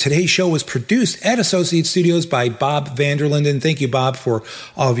Polkas. Today's show was produced at Associate Studios by Bob Vanderlinden. Thank you, Bob, for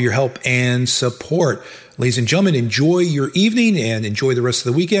all of your help and support. Ladies and gentlemen, enjoy your evening and enjoy the rest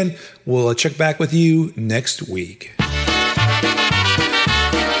of the weekend. We'll check back with you next week.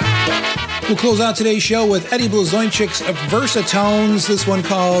 We'll close out today's show with Eddie Blazończyk's Versatones. This one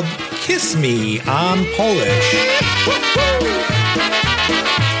called Kiss Me, I'm Polish.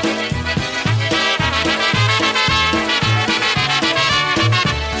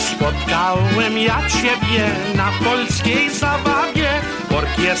 Spotkałem ja ciebie na polskiej zabawie.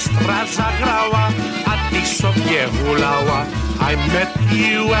 Orkiestra zagrała, a ty sobie hulała. I met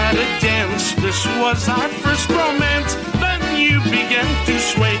you at a dance, this was our first romance. Then you began to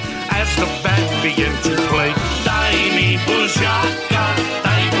sway as the band began to play. Daj mi buziaka,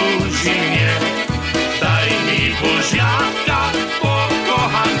 daj buzi mnie. Daj mi buziaka,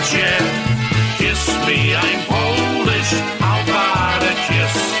 pokocham cię. Kiss me, I'm Polish, how about a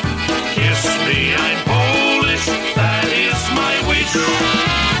kiss? Kiss me, I'm Polish, that is my wish.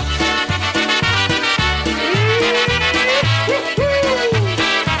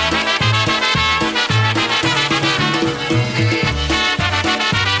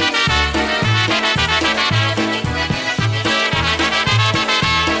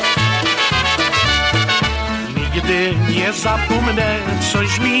 Nigdy nie zapomnę,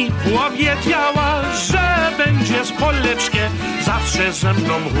 coś mi powiedziała, że będzie z Poleczkiem zawsze ze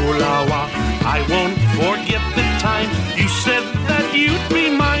mną hulała. I won't forget the time you said that you'd be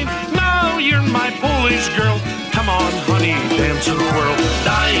mine. Now you're my Polish girl. Come on, honey, dance and whirl.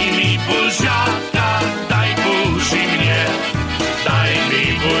 Daj mi buziaka, daj buzi mnie. Daj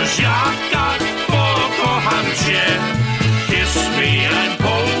mi buziaka, pokocham cię. Kiss me, I'm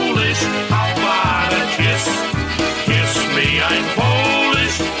Polish, how about a kiss? Kiss me, I'm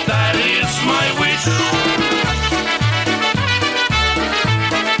Polish, that is my wish.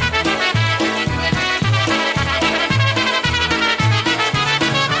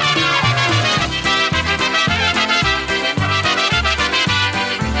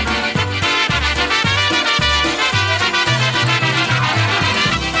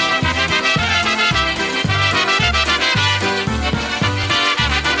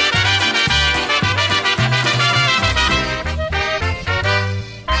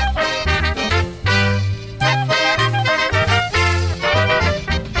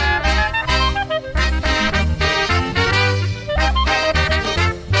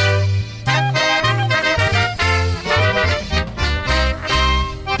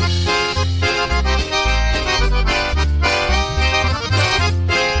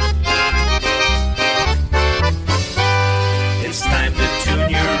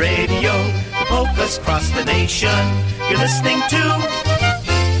 Across the nation, you're listening to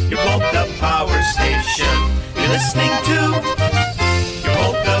your Polka Power Station. You're listening to your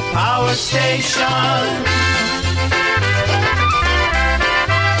Polka Power Station.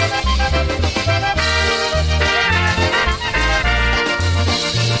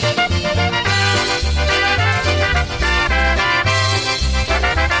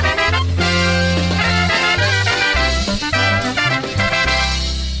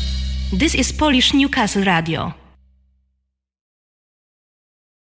 This is Polish Newcastle Radio.